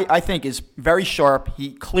 who I think is very sharp.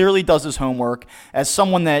 He clearly does his homework. As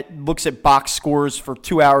someone that looks at box scores for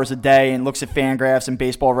 2 hours a day and looks at Fangraphs and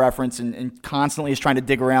Baseball Reference and constantly is trying to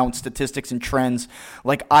dig around with statistics and trends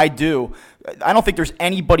like I do, I don't think there's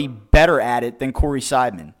anybody better at it than Corey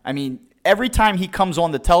Seidman. I mean, every time he comes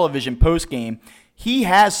on the television postgame, he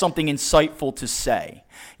has something insightful to say.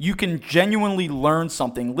 You can genuinely learn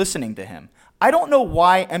something listening to him. I don't know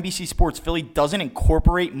why NBC Sports Philly doesn't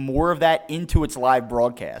incorporate more of that into its live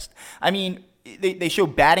broadcast. I mean, they show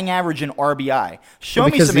batting average and RBI. Show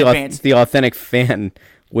me some advanced. The authentic fan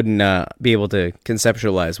wouldn't be able to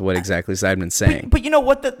conceptualize what exactly Seidman's saying. But you know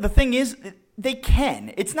what? The thing is, they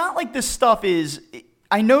can. It's not like this stuff is.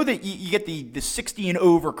 I know that you get the 60 and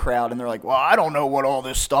over crowd, and they're like, well, I don't know what all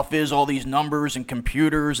this stuff is, all these numbers and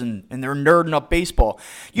computers, and they're nerding up baseball.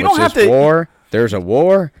 You don't have to. War? There's a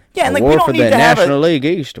war? Yeah, and a like war we don't for need the to have National League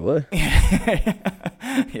East. What?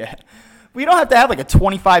 Yeah. We don't have to have like a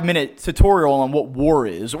 25-minute tutorial on what WAR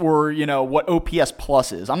is or, what OPS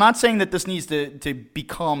plus is. I'm not saying that this needs to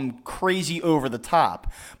become crazy over the top,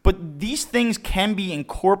 but these things can be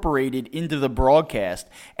incorporated into the broadcast,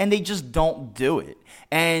 and they just don't do it.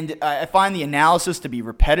 And I find the analysis to be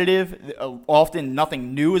repetitive. Often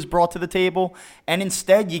nothing new is brought to the table. And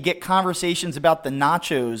instead, you get conversations about the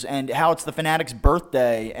nachos and how it's the Fanatic's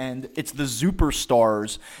birthday and it's the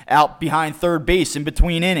superstars out behind third base in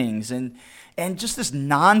between innings and just this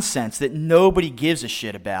nonsense that nobody gives a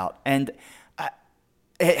shit about. And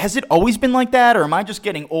has it always been like that, or am I just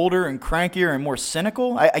getting older and crankier and more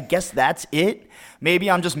cynical? I guess that's it.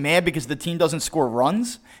 Maybe I'm just mad because the team doesn't score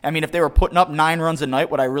runs. I mean, if they were putting up 9 runs a night,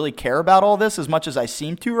 would I really care about all this as much as I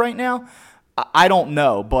seem to right now? I don't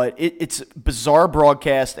know, but it's a bizarre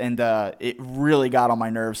broadcast, and it really got on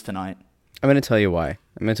my nerves tonight. I'm going to tell you why.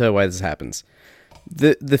 I'm going to tell you why this happens.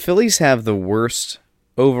 The Phillies have the worst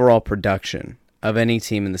overall production of any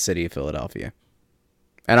team in the city of Philadelphia.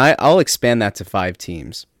 And I'll expand that to 5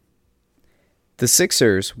 teams. The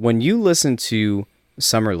Sixers, when you listen to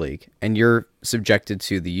Summer League and you're subjected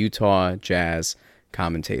to the Utah Jazz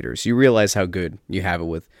commentators, you realize how good you have it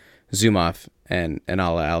with Zumoff and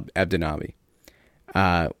Ala Abdenabi.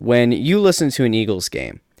 When you listen to an Eagles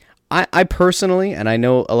game, I personally, and I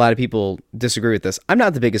know a lot of people disagree with this, I'm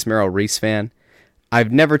not the biggest Merrill Reese fan.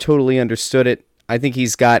 I've never totally understood it. I think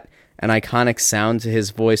he's got an iconic sound to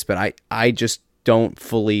his voice, but I just don't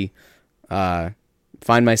fully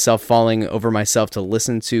find myself falling over myself to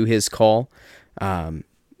listen to his call. I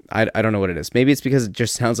don't know what it is. Maybe it's because it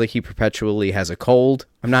just sounds like he perpetually has a cold.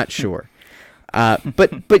 I'm not sure.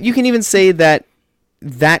 But you can even say that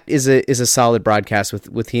is a solid broadcast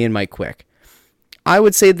with he and Mike Quick. I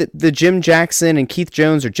would say that the Jim Jackson and Keith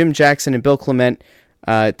Jones, or Jim Jackson and Bill Clement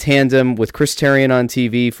tandem with Chris Therien on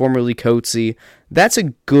TV, formerly Coatsy, that's a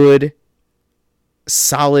good,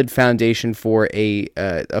 solid foundation for a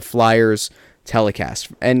Flyers telecast.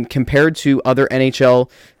 And compared to other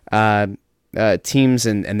NHL teams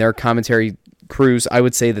and their commentary crews, I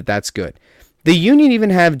would say that that's good. The Union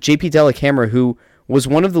even have JP Dellacamera, who was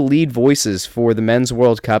one of the lead voices for the Men's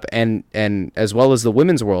World Cup and as well as the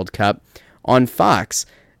Women's World Cup on Fox.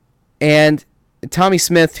 And Tommy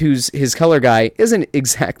Smith, who's his color guy, isn't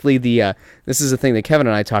exactly the this is the thing that Kevin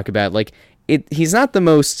and I talk about. Like, he's not the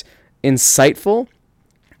most insightful,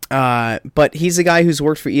 but he's a guy who's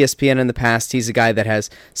worked for ESPN in the past. He's a guy that has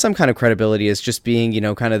some kind of credibility as just being,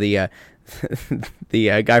 kind of the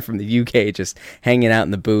the guy from the UK just hanging out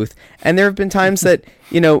in the booth. And there have been times that,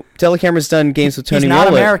 Dellacamera's done games with Tony Miola. He's not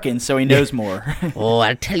American, so he knows more. Oh,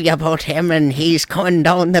 I'll tell you about him, and he's coming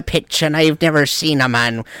down the pitch, and I've never seen a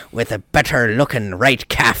man with a better-looking right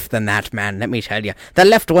calf than that man, let me tell you. The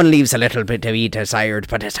left one leaves a little bit to be desired,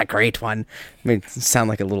 but it's a great one. I mean, sound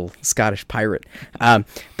like a little Scottish pirate.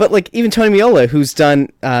 But, like, even Tony Miola, who's done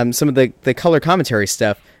some of the color commentary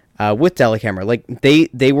stuff, with Dellacamera, like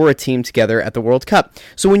they were a team together at the World Cup.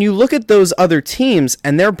 So when you look at those other teams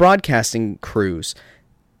and their broadcasting crews,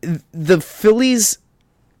 the Phillies'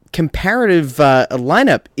 comparative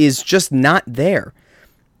lineup is just not there.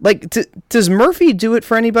 Like, does Murphy do it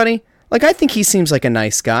for anybody? Like, I think he seems like a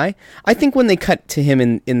nice guy. I think when they cut to him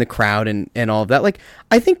in the crowd and all of that, like,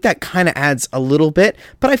 I think that kind of adds a little bit.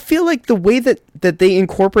 But I feel like the way that they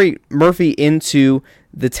incorporate Murphy into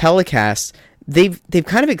the telecast, they've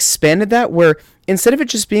kind of expanded that, where instead of it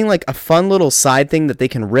just being like a fun little side thing that they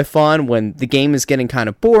can riff on when the game is getting kind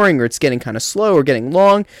of boring or it's getting kind of slow or getting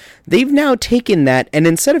long, they've now taken that, and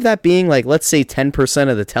instead of that being like, let's say 10%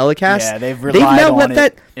 of the telecast, they've now let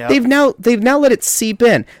that. Yep. They've now let it seep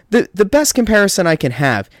in. The best comparison I can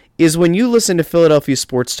have is when you listen to Philadelphia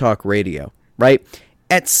Sports Talk Radio, right?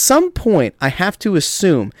 at some point, I have to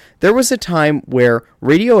assume there was a time where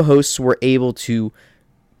radio hosts were able to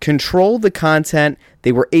control the content,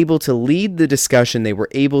 they were able to lead the discussion, they were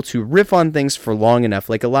able to riff on things for long enough,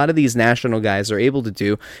 like a lot of these national guys are able to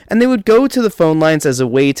do, and they would go to the phone lines as a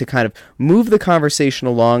way to kind of move the conversation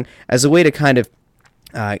along, as a way to kind of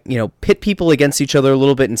pit people against each other a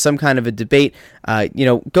little bit in some kind of a debate,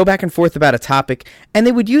 go back and forth about a topic, and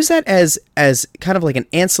they would use that as kind of like an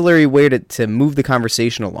ancillary way to move the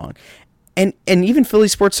conversation along. And even Philly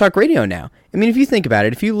Sports Talk Radio now. I mean, if you think about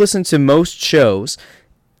it, if you listen to most shows,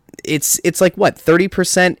 it's like what,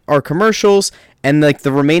 30% are commercials, and like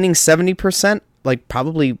the remaining 70%, like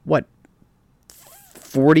probably what,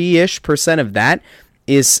 40-ish% of that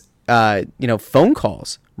is phone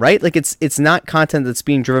calls, right? Like it's not content that's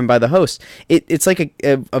being driven by the host. It's like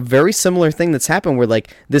a very similar thing that's happened where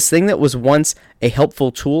like this thing that was once a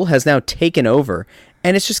helpful tool has now taken over,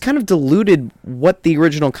 and it's just kind of diluted what the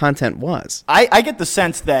original content was. I get the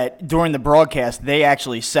sense that during the broadcast, they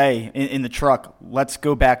actually say in the truck, let's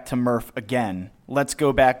go back to Murph again. Let's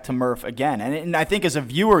go back to Murph again. And I think as a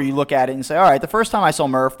viewer, you look at it and say, all right, the first time I saw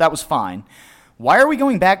Murph, that was fine. Why are we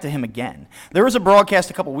going back to him again? There was a broadcast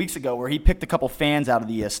a couple weeks ago where he picked a couple fans out of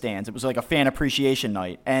the stands. It was like a fan appreciation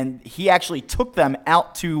night. And he actually took them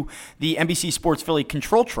out to the NBC Sports Philly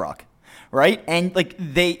control truck. Right? And like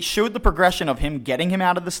they showed the progression of him getting him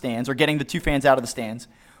out of the stands, or getting the two fans out of the stands,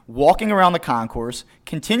 walking around the concourse,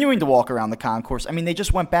 continuing to walk around the concourse. I mean, they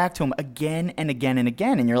just went back to him again and again and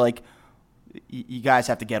again. And you're like, you guys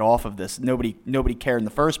have to get off of this. Nobody cared in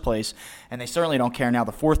the first place, and they certainly don't care now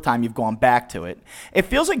the fourth time you've gone back to it. It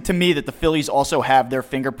feels like to me that the Phillies also have their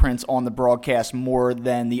fingerprints on the broadcast more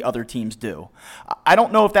than the other teams do. I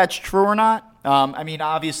don't know if that's true or not. I mean,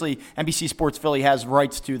 obviously, NBC Sports Philly has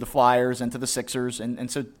rights to the Flyers and to the Sixers,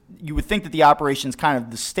 and so you would think that the operation's kind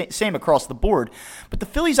of the same across the board. But the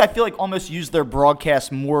Phillies, I feel like, almost use their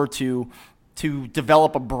broadcast more to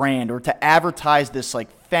develop a brand, or to advertise this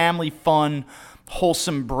like family fun,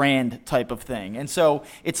 wholesome brand type of thing. And so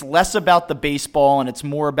it's less about the baseball, and it's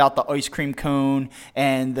more about the ice cream cone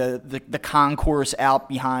and the concourse out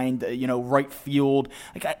behind, right field.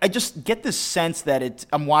 Like I just get this sense that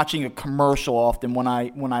I'm watching a commercial often when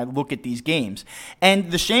I look at these games.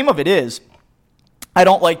 And the shame of it is, I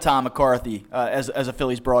don't like Tom McCarthy as a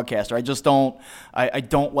Phillies broadcaster. I just don't. I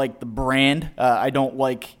don't like the brand. I don't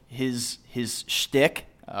like his shtick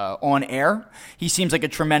on air. He seems like a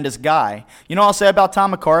tremendous guy. You know what I'll say about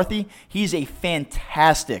Tom McCarthy? He's a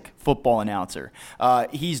fantastic football announcer.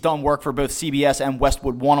 He's done work for both CBS and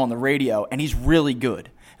Westwood One on the radio, and he's really good.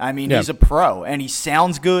 I mean, He's a pro, and he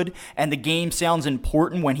sounds good, and the game sounds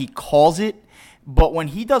important when he calls it. But when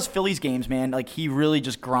he does Phillies games, man, like he really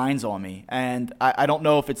just grinds on me. And I don't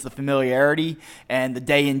know if it's the familiarity and the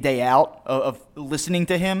day in, day out of listening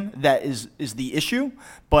to him that is the issue.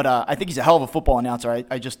 But I think he's a hell of a football announcer.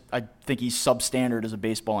 I think he's substandard as a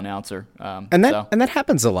baseball announcer. And that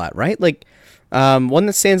happens a lot, right? Like one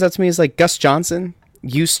that stands out to me is like Gus Johnson.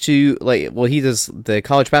 Used to he does the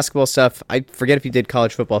college basketball stuff. I forget if he did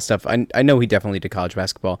college football stuff. I know he definitely did college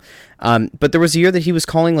basketball. But there was a year that he was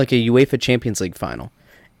calling like a UEFA Champions League final,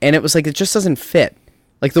 and it was like it just doesn't fit.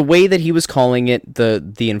 Like the way that he was calling it, the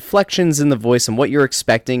inflections in the voice and what you're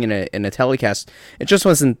expecting in a telecast, it just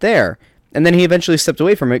wasn't there. And then he eventually stepped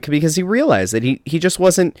away from it because he realized that he just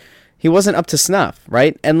wasn't up to snuff,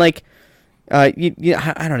 right? And like I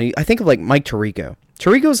don't know. I think of like Mike Tirico.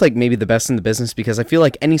 Tirico's like maybe the best in the business because I feel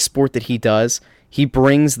like any sport that he does, he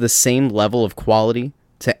brings the same level of quality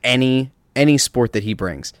to any sport that he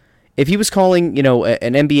brings. If he was calling, an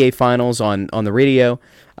NBA Finals on the radio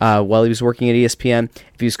while he was working at ESPN,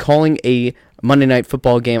 if he was calling a Monday Night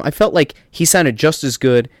Football game, I felt like he sounded just as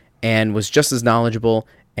good and was just as knowledgeable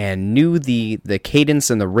and knew the cadence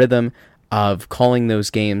and the rhythm of calling those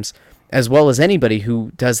games as well as anybody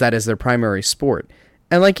who does that as their primary sport.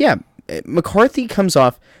 And like, yeah, McCarthy comes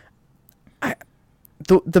off.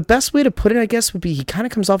 The best way to put it, I guess, would be he kind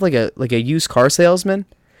of comes off like a used car salesman,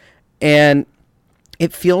 and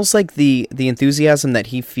it feels like the enthusiasm that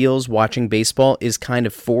he feels watching baseball is kind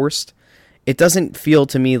of forced. It doesn't feel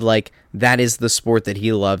to me like that is the sport that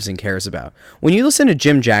he loves and cares about. When you listen to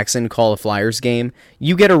Jim Jackson call a Flyers game,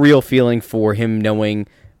 you get a real feeling for him knowing,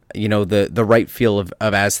 the right feel of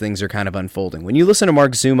as things are kind of unfolding. When you listen to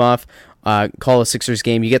Mark Zumoff call a Sixers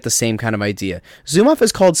game, you get the same kind of idea. Zumoff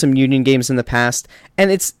has called some Union games in the past,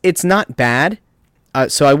 and it's not bad.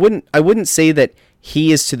 So I wouldn't say that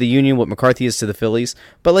he is to the Union what McCarthy is to the Phillies,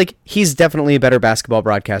 but like he's definitely a better basketball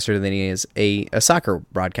broadcaster than he is a soccer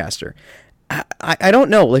broadcaster. I don't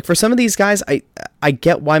know. Like for some of these guys, I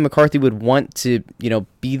get why McCarthy would want to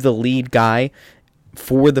be the lead guy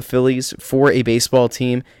for the Phillies, for a baseball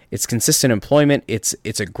team. It's consistent employment.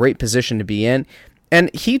 It's a great position to be in,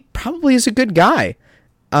 and he probably is a good guy.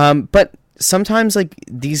 But sometimes like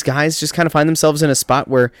these guys just kind of find themselves in a spot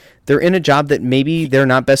where they're in a job that maybe they're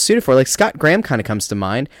not best suited for. Like Scott Graham kind of comes to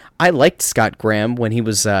mind. I liked Scott Graham when he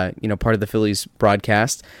was part of the Phillies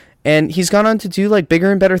broadcast, and he's gone on to do like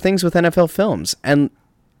bigger and better things with NFL Films. And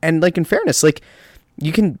like in fairness, like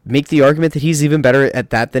you can make the argument that he's even better at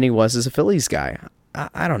that than he was as a Phillies guy.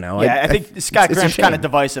 I don't know. Yeah, I think Scott Graham's kind of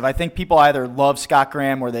divisive. I think people either love Scott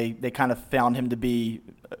Graham or they kind of found him to be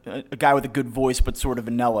a guy with a good voice but sort of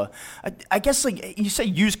vanilla. I guess like you say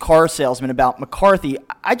used car salesman about McCarthy,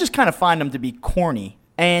 I just kind of find him to be corny.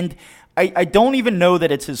 And I don't even know that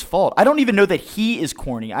it's his fault. I don't even know that he is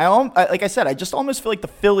corny. Like I said, I just almost feel like the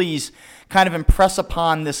Phillies kind of impress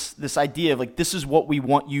upon this idea of like this is what we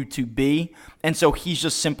want you to be. And so he's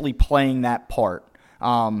just simply playing that part.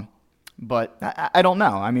 But I don't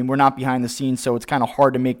know. I mean, we're not behind the scenes, so it's kind of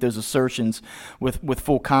hard to make those assertions with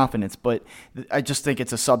full confidence. But I just think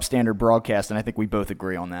it's a substandard broadcast, and I think we both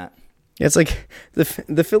agree on that. It's like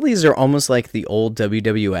the Phillies are almost like the old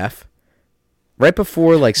WWF. Right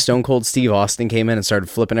before like Stone Cold Steve Austin came in and started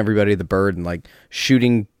flipping everybody the bird and like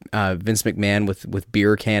shooting Vince McMahon with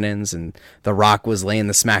beer cannons, and The Rock was laying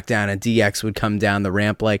the smackdown, and DX would come down the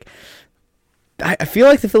ramp like. I feel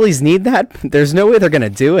like the Phillies need that. There's no way they're going to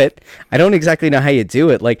do it. I don't exactly know how you do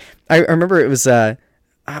it. Like, I remember it was, I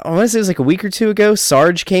want to say it was like a week or two ago,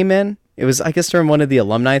 Sarge came in. It was, I guess, during one of the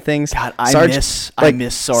alumni things. God, Sarge, I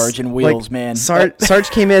miss Sarge and Wheels, like, man. Sarge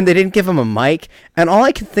came in. They didn't give him a mic. And all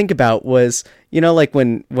I could think about was, like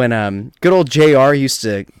when good old JR used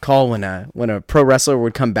to call when a pro wrestler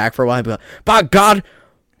would come back for a while, he'd be like, by God,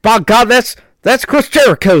 that's Chris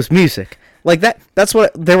Jericho's music. Like that's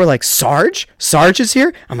what they were like. Sarge is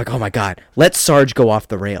here. I'm like, oh my God, let Sarge go off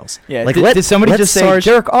the rails. Yeah. Like, did somebody just Sarge... say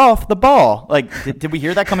jerk off the ball? Like, did we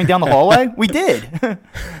hear that coming down the hallway? We did.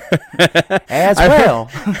 As well.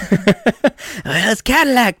 Well, it's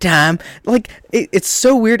Cadillac time. Like it's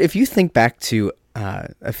so weird if you think back to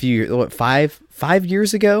a few years, 5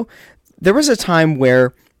 years ago, there was a time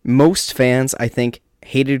where most fans, I think,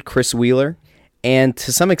 hated Chris Wheeler. And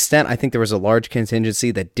to some extent, I think there was a large contingency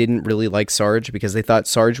that didn't really like Sarge because they thought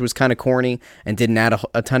Sarge was kind of corny and didn't add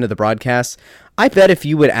a ton to the broadcast. I bet if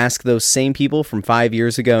you would ask those same people from 5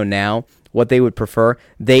 years ago now what they would prefer,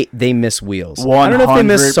 they miss Wheels. 100%. I don't know if they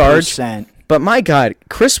miss Sarge, but my God,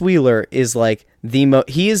 Chris Wheeler is like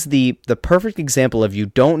he is the perfect example of you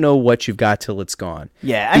don't know what you've got till it's gone.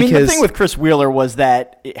 Yeah, I mean, the thing with Chris Wheeler was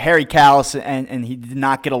that Harry Kalas and he did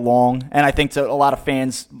not get along. And I think to a lot of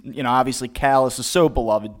fans, obviously Kalas is so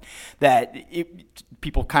beloved that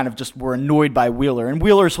people kind of just were annoyed by Wheeler. And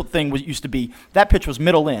Wheeler's thing used to be that pitch was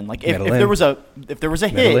middle in. Like if there was a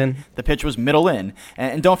hit, the pitch was middle in.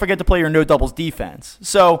 And don't forget to play your no doubles defense.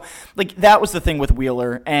 So like that was the thing with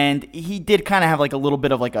Wheeler, and he did kind of have like a little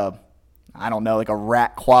bit of like a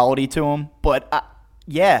rat quality to him. But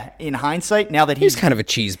yeah, in hindsight, now that he's kind of a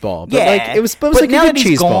cheese ball. But yeah, like it was supposed but like now a good that he's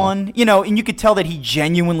cheese gone, ball. And you could tell that he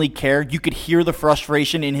genuinely cared. You could hear the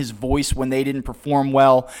frustration in his voice when they didn't perform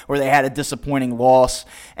well or they had a disappointing loss.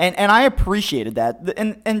 And I appreciated that.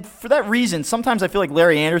 And for that reason, sometimes I feel like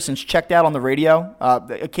Larry Anderson's checked out on the radio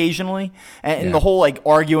occasionally. And the whole like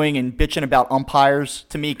arguing and bitching about umpires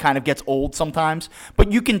to me kind of gets old sometimes.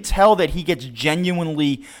 But you can tell that he gets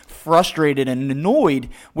genuinely frustrated and annoyed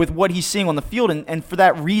with what he's seeing on the field, and for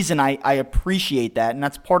that reason I appreciate that, and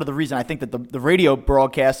that's part of the reason I think that the radio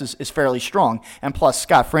broadcast is fairly strong, and plus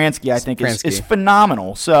Scott Franzke I think is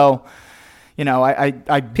phenomenal. So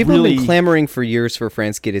I people really, have been clamoring for years for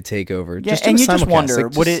Franzke to take over. Yeah, and you just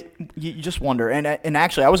wonder you just wonder, and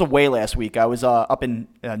actually I was away last week. I was up in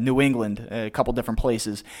New England, a couple different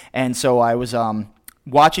places, and so I was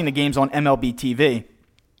watching the games on MLB TV.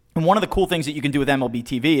 And one of the cool things that you can do with MLB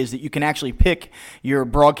TV is that you can actually pick your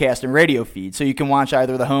broadcast and radio feed. So you can watch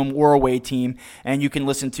either the home or away team, and you can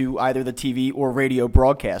listen to either the TV or radio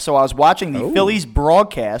broadcast. So I was watching the Phillies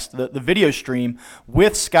broadcast, the video stream,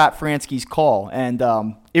 with Scott Franzke's call, and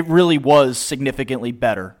it really was significantly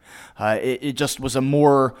better. It just was a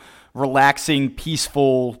more relaxing,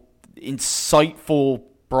 peaceful, insightful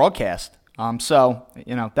broadcast. So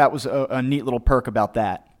that was a neat little perk about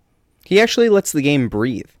that. He actually lets the game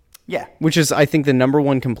breathe. Yeah. Which is, I think, the number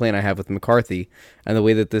one complaint I have with McCarthy and the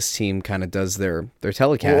way that this team kind of does their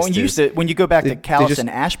telecast. Well, when you go back to Kalas and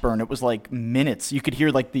Ashburn, it was like minutes. You could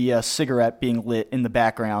hear like the cigarette being lit in the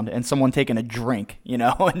background and someone taking a drink,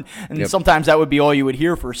 and sometimes that would be all you would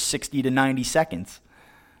hear for 60 to 90 seconds.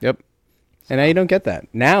 Yep. And now you don't get that.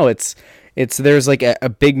 Now there's like a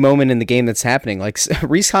big moment in the game that's happening. Like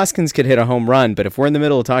Rhys Hoskins could hit a home run, but if we're in the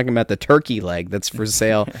middle of talking about the turkey leg that's for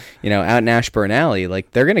sale, out in Ashburn Alley,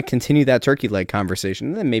 like they're going to continue that turkey leg conversation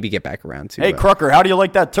and then maybe get back around to. Hey, Crocker, how do you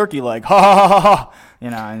like that turkey leg? Ha ha ha ha!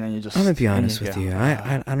 And then you just. I'm gonna be honest with you.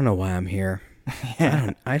 I don't know why I'm here.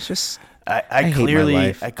 Yeah. I I clearly hate my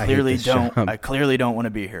life. I clearly job. don't I clearly don't want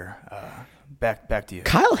to be here. Back to you.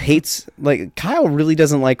 Kyle really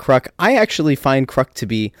doesn't like Kruk. I actually find Kruk to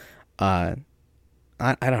be I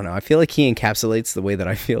don't know. I feel like he encapsulates the way that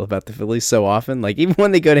I feel about the Phillies so often. Like even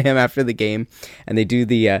when they go to him after the game and they do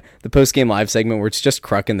the post-game live segment where it's just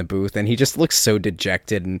Kruk in the booth and he just looks so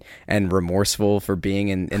dejected and remorseful for being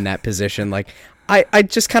in that position. Like I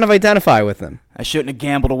just kind of identify with him. I shouldn't have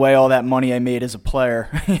gambled away all that money I made as a player.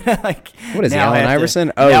 What is he, Allen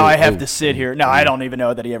Iverson? Now I have to sit here. No, I don't even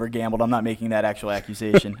know that he ever gambled. I'm not making that actual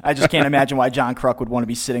accusation. I just can't imagine why John Kruk would want to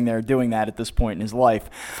be sitting there doing that at this point in his life.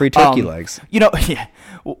 Free turkey legs. Yeah.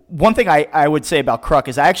 One thing I would say about Kruk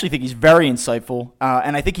is I actually think he's very insightful,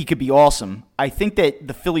 and I think he could be awesome. I think that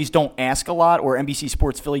the Phillies don't ask a lot, or NBC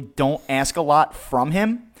Sports Philly don't ask a lot from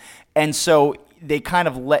him, and so they kind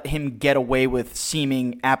of let him get away with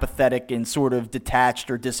seeming apathetic and sort of detached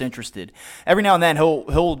or disinterested. Every now and then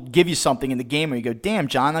he'll give you something in the game where you go, damn,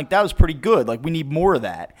 John, like that was pretty good. Like we need more of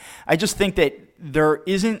that. I just think that there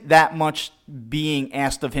isn't that much being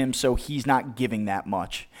asked of him, so he's not giving that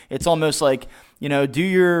much. It's almost like, do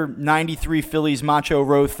your 93 Phillies Macho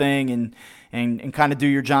Row thing and kind of do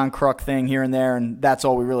your John Kruk thing here and there, and that's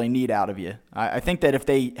all we really need out of you. I think that if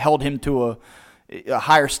they held him to a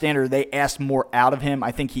higher standard, they asked more out of him,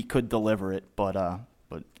 I think he could deliver it, but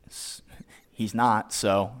he's not,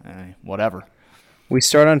 so whatever. We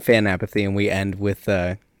start on fan apathy and we end with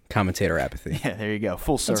commentator apathy. Yeah, there you go.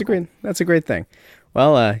 Full circle. That's a great thing.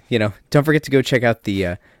 Well, don't forget to go check out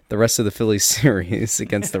the rest of the Phillies series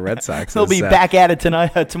against the Red Sox. They'll be back at it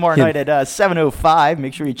tomorrow night at 7:05.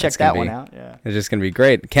 Make sure you check that one out. Yeah, it's just gonna be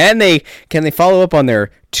great. Can they follow up on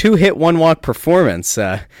their 2-hit 1-walk performance?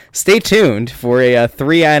 Stay tuned for a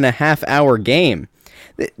 3.5-hour game.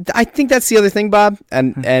 I think that's the other thing, Bob,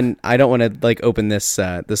 and I don't want to open this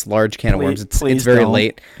large can of worms. It's very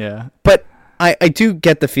late. Yeah, but I do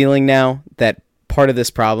get the feeling now that part of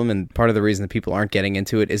this problem and part of the reason that people aren't getting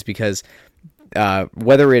into it is because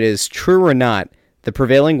whether it is true or not, the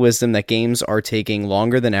prevailing wisdom that games are taking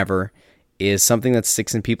longer than ever is something that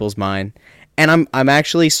sticks in people's mind. And I'm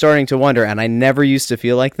actually starting to wonder, and I never used to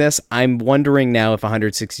feel like this, I'm wondering now if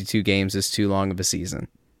 162 games is too long of a season.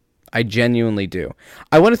 I genuinely do.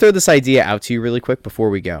 I want to throw this idea out to you really quick before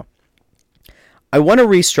we go. I want to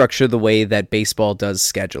restructure the way that baseball does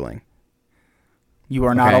scheduling. You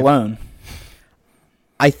are not alone.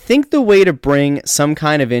 I think the way to bring some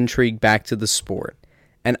kind of intrigue back to the sport,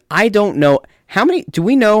 and I don't know do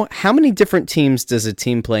we know how many different teams does a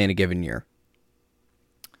team play in a given year?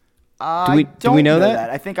 Do we know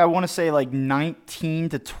that? I think I want to say like 19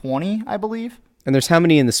 to 20, I believe. And there's how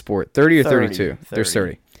many in the sport? 30 or 32? There's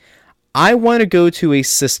 30. I want to go to a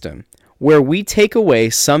system where we take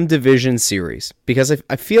away some division series, because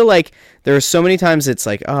I feel like there are so many times it's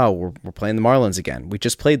like, oh, we're playing the Marlins again. We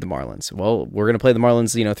just played the Marlins. Well, we're going to play the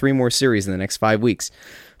Marlins, 3 more series in the next 5 weeks.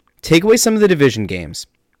 Take away some of the division games.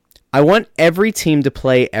 I want every team to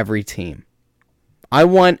play every team. I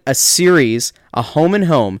want a series, a home and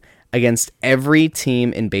home, against every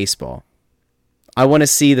team in baseball. I want to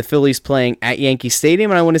see the Phillies playing at Yankee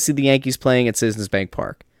Stadium, and I want to see the Yankees playing at Citizens Bank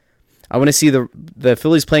Park. I want to see the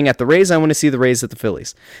Phillies playing at the Rays. I want to see the Rays at the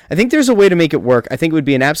Phillies. I think there's a way to make it work. I think it would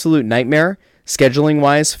be an absolute nightmare,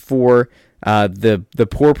 scheduling-wise, for the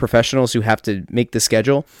poor professionals who have to make the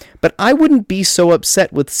schedule. But I wouldn't be so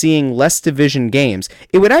upset with seeing less division games.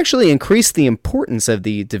 It would actually increase the importance of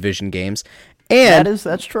the division games. And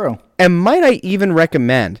that's true. And might I even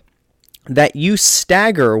recommend that you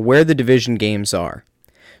stagger where the division games are.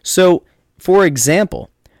 So, for example,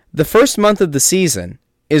 the first month of the season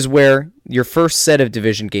is where your first set of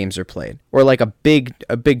division games are played, or like a big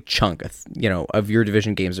chunk of your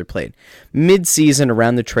division games are played. Mid-season,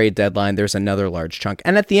 around the trade deadline, there's another large chunk,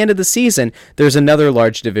 and at the end of the season, there's another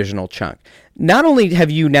large divisional chunk. Not only have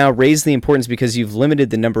you now raised the importance because you've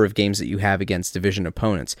limited the number of games that you have against division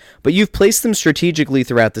opponents, but you've placed them strategically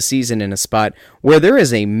throughout the season in a spot where there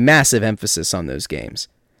is a massive emphasis on those games.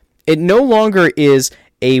 It no longer is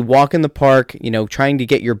a walk in the park, trying to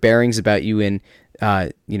get your bearings about you in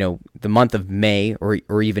the month of May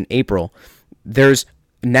or even April. There's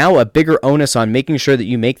now a bigger onus on making sure that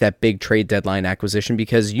you make that big trade deadline acquisition,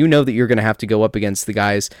 because you know that you're going to have to go up against the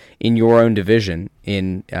guys in your own division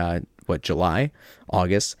in July,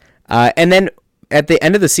 August. And then at the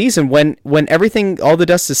end of the season, when everything, all the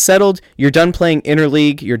dust is settled, you're done playing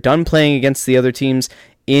interleague, you're done playing against the other teams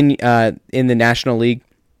in the National League.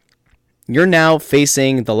 You're now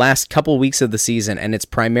facing the last couple weeks of the season, and it's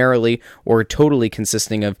primarily or totally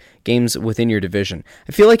consisting of games within your division.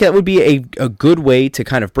 I feel like that would be a good way to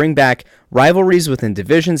kind of bring back rivalries within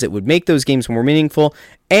divisions. It would make those games more meaningful,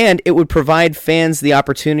 and it would provide fans the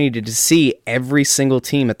opportunity to see every single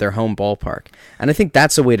team at their home ballpark. And I think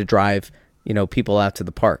that's a way to drive, people out to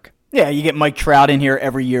the park. Yeah, you get Mike Trout in here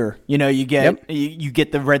every year. You get you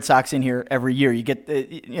get the Red Sox in here every year. You get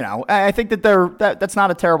I think that's not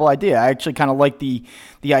a terrible idea. I actually kind of like the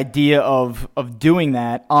idea of doing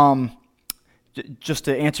that. Just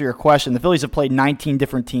to answer your question, the Phillies have played 19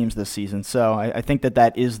 different teams this season, so I think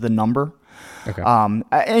that is the number. Okay.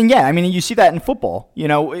 And yeah, I mean, you see that in football.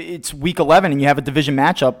 It's week 11 and you have a division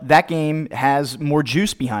matchup. That game has more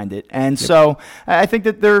juice behind it. And so I think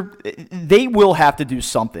that they will have to do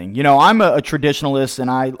something. I'm a traditionalist and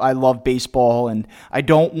I love baseball, and I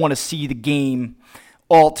don't want to see the game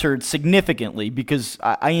altered significantly because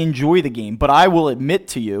I enjoy the game. But I will admit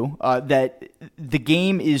to you that the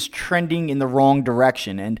game is trending in the wrong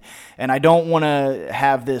direction. And I don't want to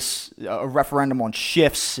have this a referendum on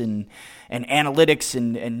shifts and analytics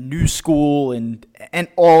and new school and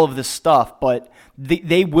all of this stuff, but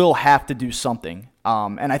they will have to do something.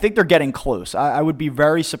 And I think they're getting close. I would be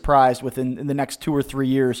very surprised within the next 2 or 3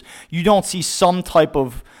 years, you don't see some type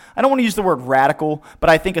of, I don't want to use the word radical, but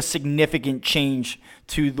I think a significant change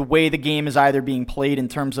to the way the game is either being played in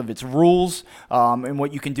terms of its rules and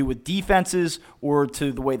what you can do with defenses, or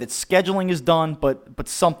to the way that scheduling is done, but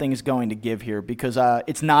something is going to give here because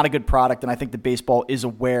it's not a good product, and I think that baseball is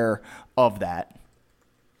aware of that.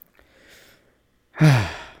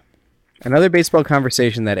 Another baseball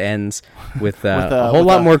conversation that ends with a whole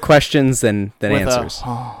lot more questions than answers.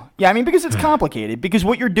 Yeah, I mean, because it's complicated. Because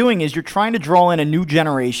what you're doing is you're trying to draw in a new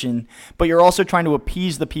generation, but you're also trying to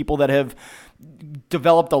appease the people that have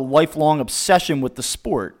developed a lifelong obsession with the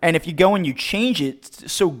sport. And if you go and you change it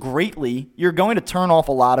so greatly, you're going to turn off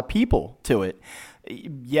a lot of people to it.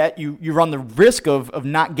 Yet you run the risk of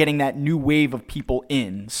not getting that new wave of people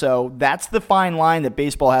in. So that's the fine line that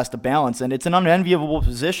baseball has to balance, and it's an unenviable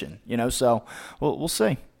position, so we'll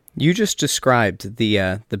see. You just described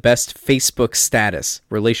the best Facebook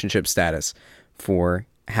relationship status for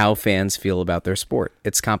how fans feel about their sport.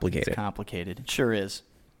 It's complicated. It's complicated. It sure is.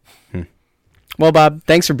 Well, Bob,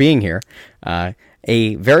 thanks for being here.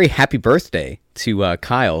 A very happy birthday to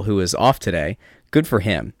Kyle, who is off today. Good for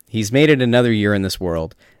him. He's made it another year in this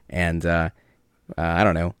world, and I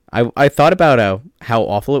don't know. I thought about how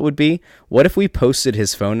awful it would be. What if we posted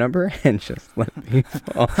his phone number and just let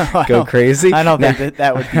people go crazy? I don't think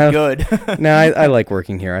that would be good. No, I like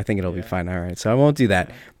working here. I think it'll be fine. All right, so I won't do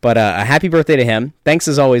that. But a happy birthday to him. Thanks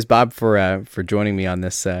as always, Bob, for joining me on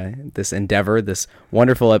this endeavor, this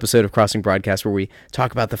wonderful episode of Crossing Broadcast where we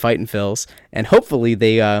talk about the Fightin' Phils, and hopefully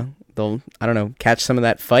they'll catch some of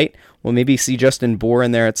that fight. We'll maybe see Justin Bour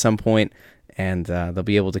in there at some point, and they'll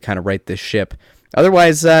be able to kind of right this ship.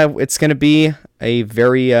 Otherwise, it's going to be a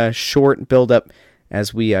very short build-up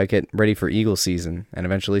as we get ready for Eagle season and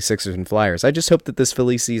eventually Sixers and Flyers. I just hope that this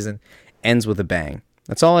Philly season ends with a bang.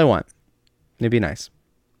 That's all I want. It'd be nice.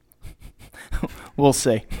 We'll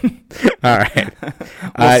see. All right.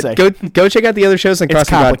 Go check out the other shows on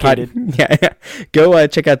Crossing Broad Podcast. Yeah. Go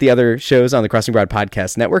check out the other shows on the Crossing Broad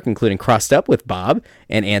Podcast Network, including Crossed Up with Bob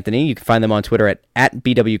and Anthony. You can find them on Twitter at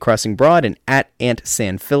BW Crossing Broad and at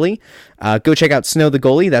AntSanPhilly. Go check out Snow the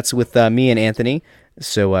Goalie. That's with me and Anthony.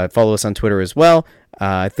 So follow us on Twitter as well.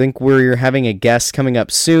 I think we're having a guest coming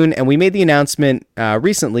up soon, and we made the announcement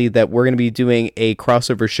recently that we're going to be doing a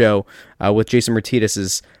crossover show with Jason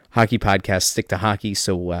Martinez's hockey podcast, Stick to Hockey,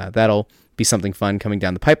 so that'll be something fun coming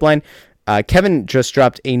down the pipeline. Kevin just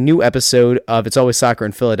dropped a new episode of It's Always Soccer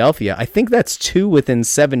in Philadelphia. I think that's 2 within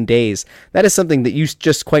 7 days. That is something that you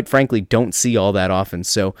just, quite frankly, don't see all that often.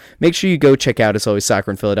 So make sure you go check out It's Always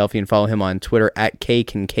Soccer in Philadelphia and follow him on Twitter at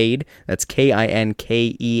KKincaid. That's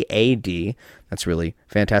KINKEAD. That's really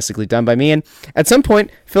fantastically done by me. And at some point,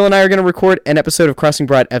 Phil and I are going to record an episode of Crossing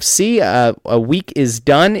Broad FC. A week is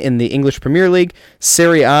done in the English Premier League.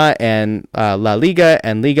 Serie A and La Liga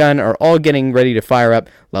and Ligue 1 are all getting ready to fire up.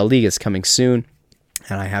 La Liga is coming soon.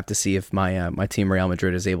 And I have to see if my team Real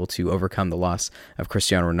Madrid is able to overcome the loss of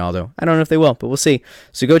Cristiano Ronaldo. I don't know if they will, but we'll see.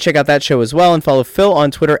 So go check out that show as well and follow Phil on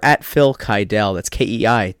Twitter at Phil Keidel. That's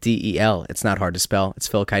Keidel. It's not hard to spell. It's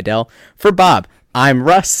Phil Keidel. For Bob, I'm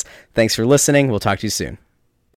Russ. Thanks for listening. We'll talk to you soon.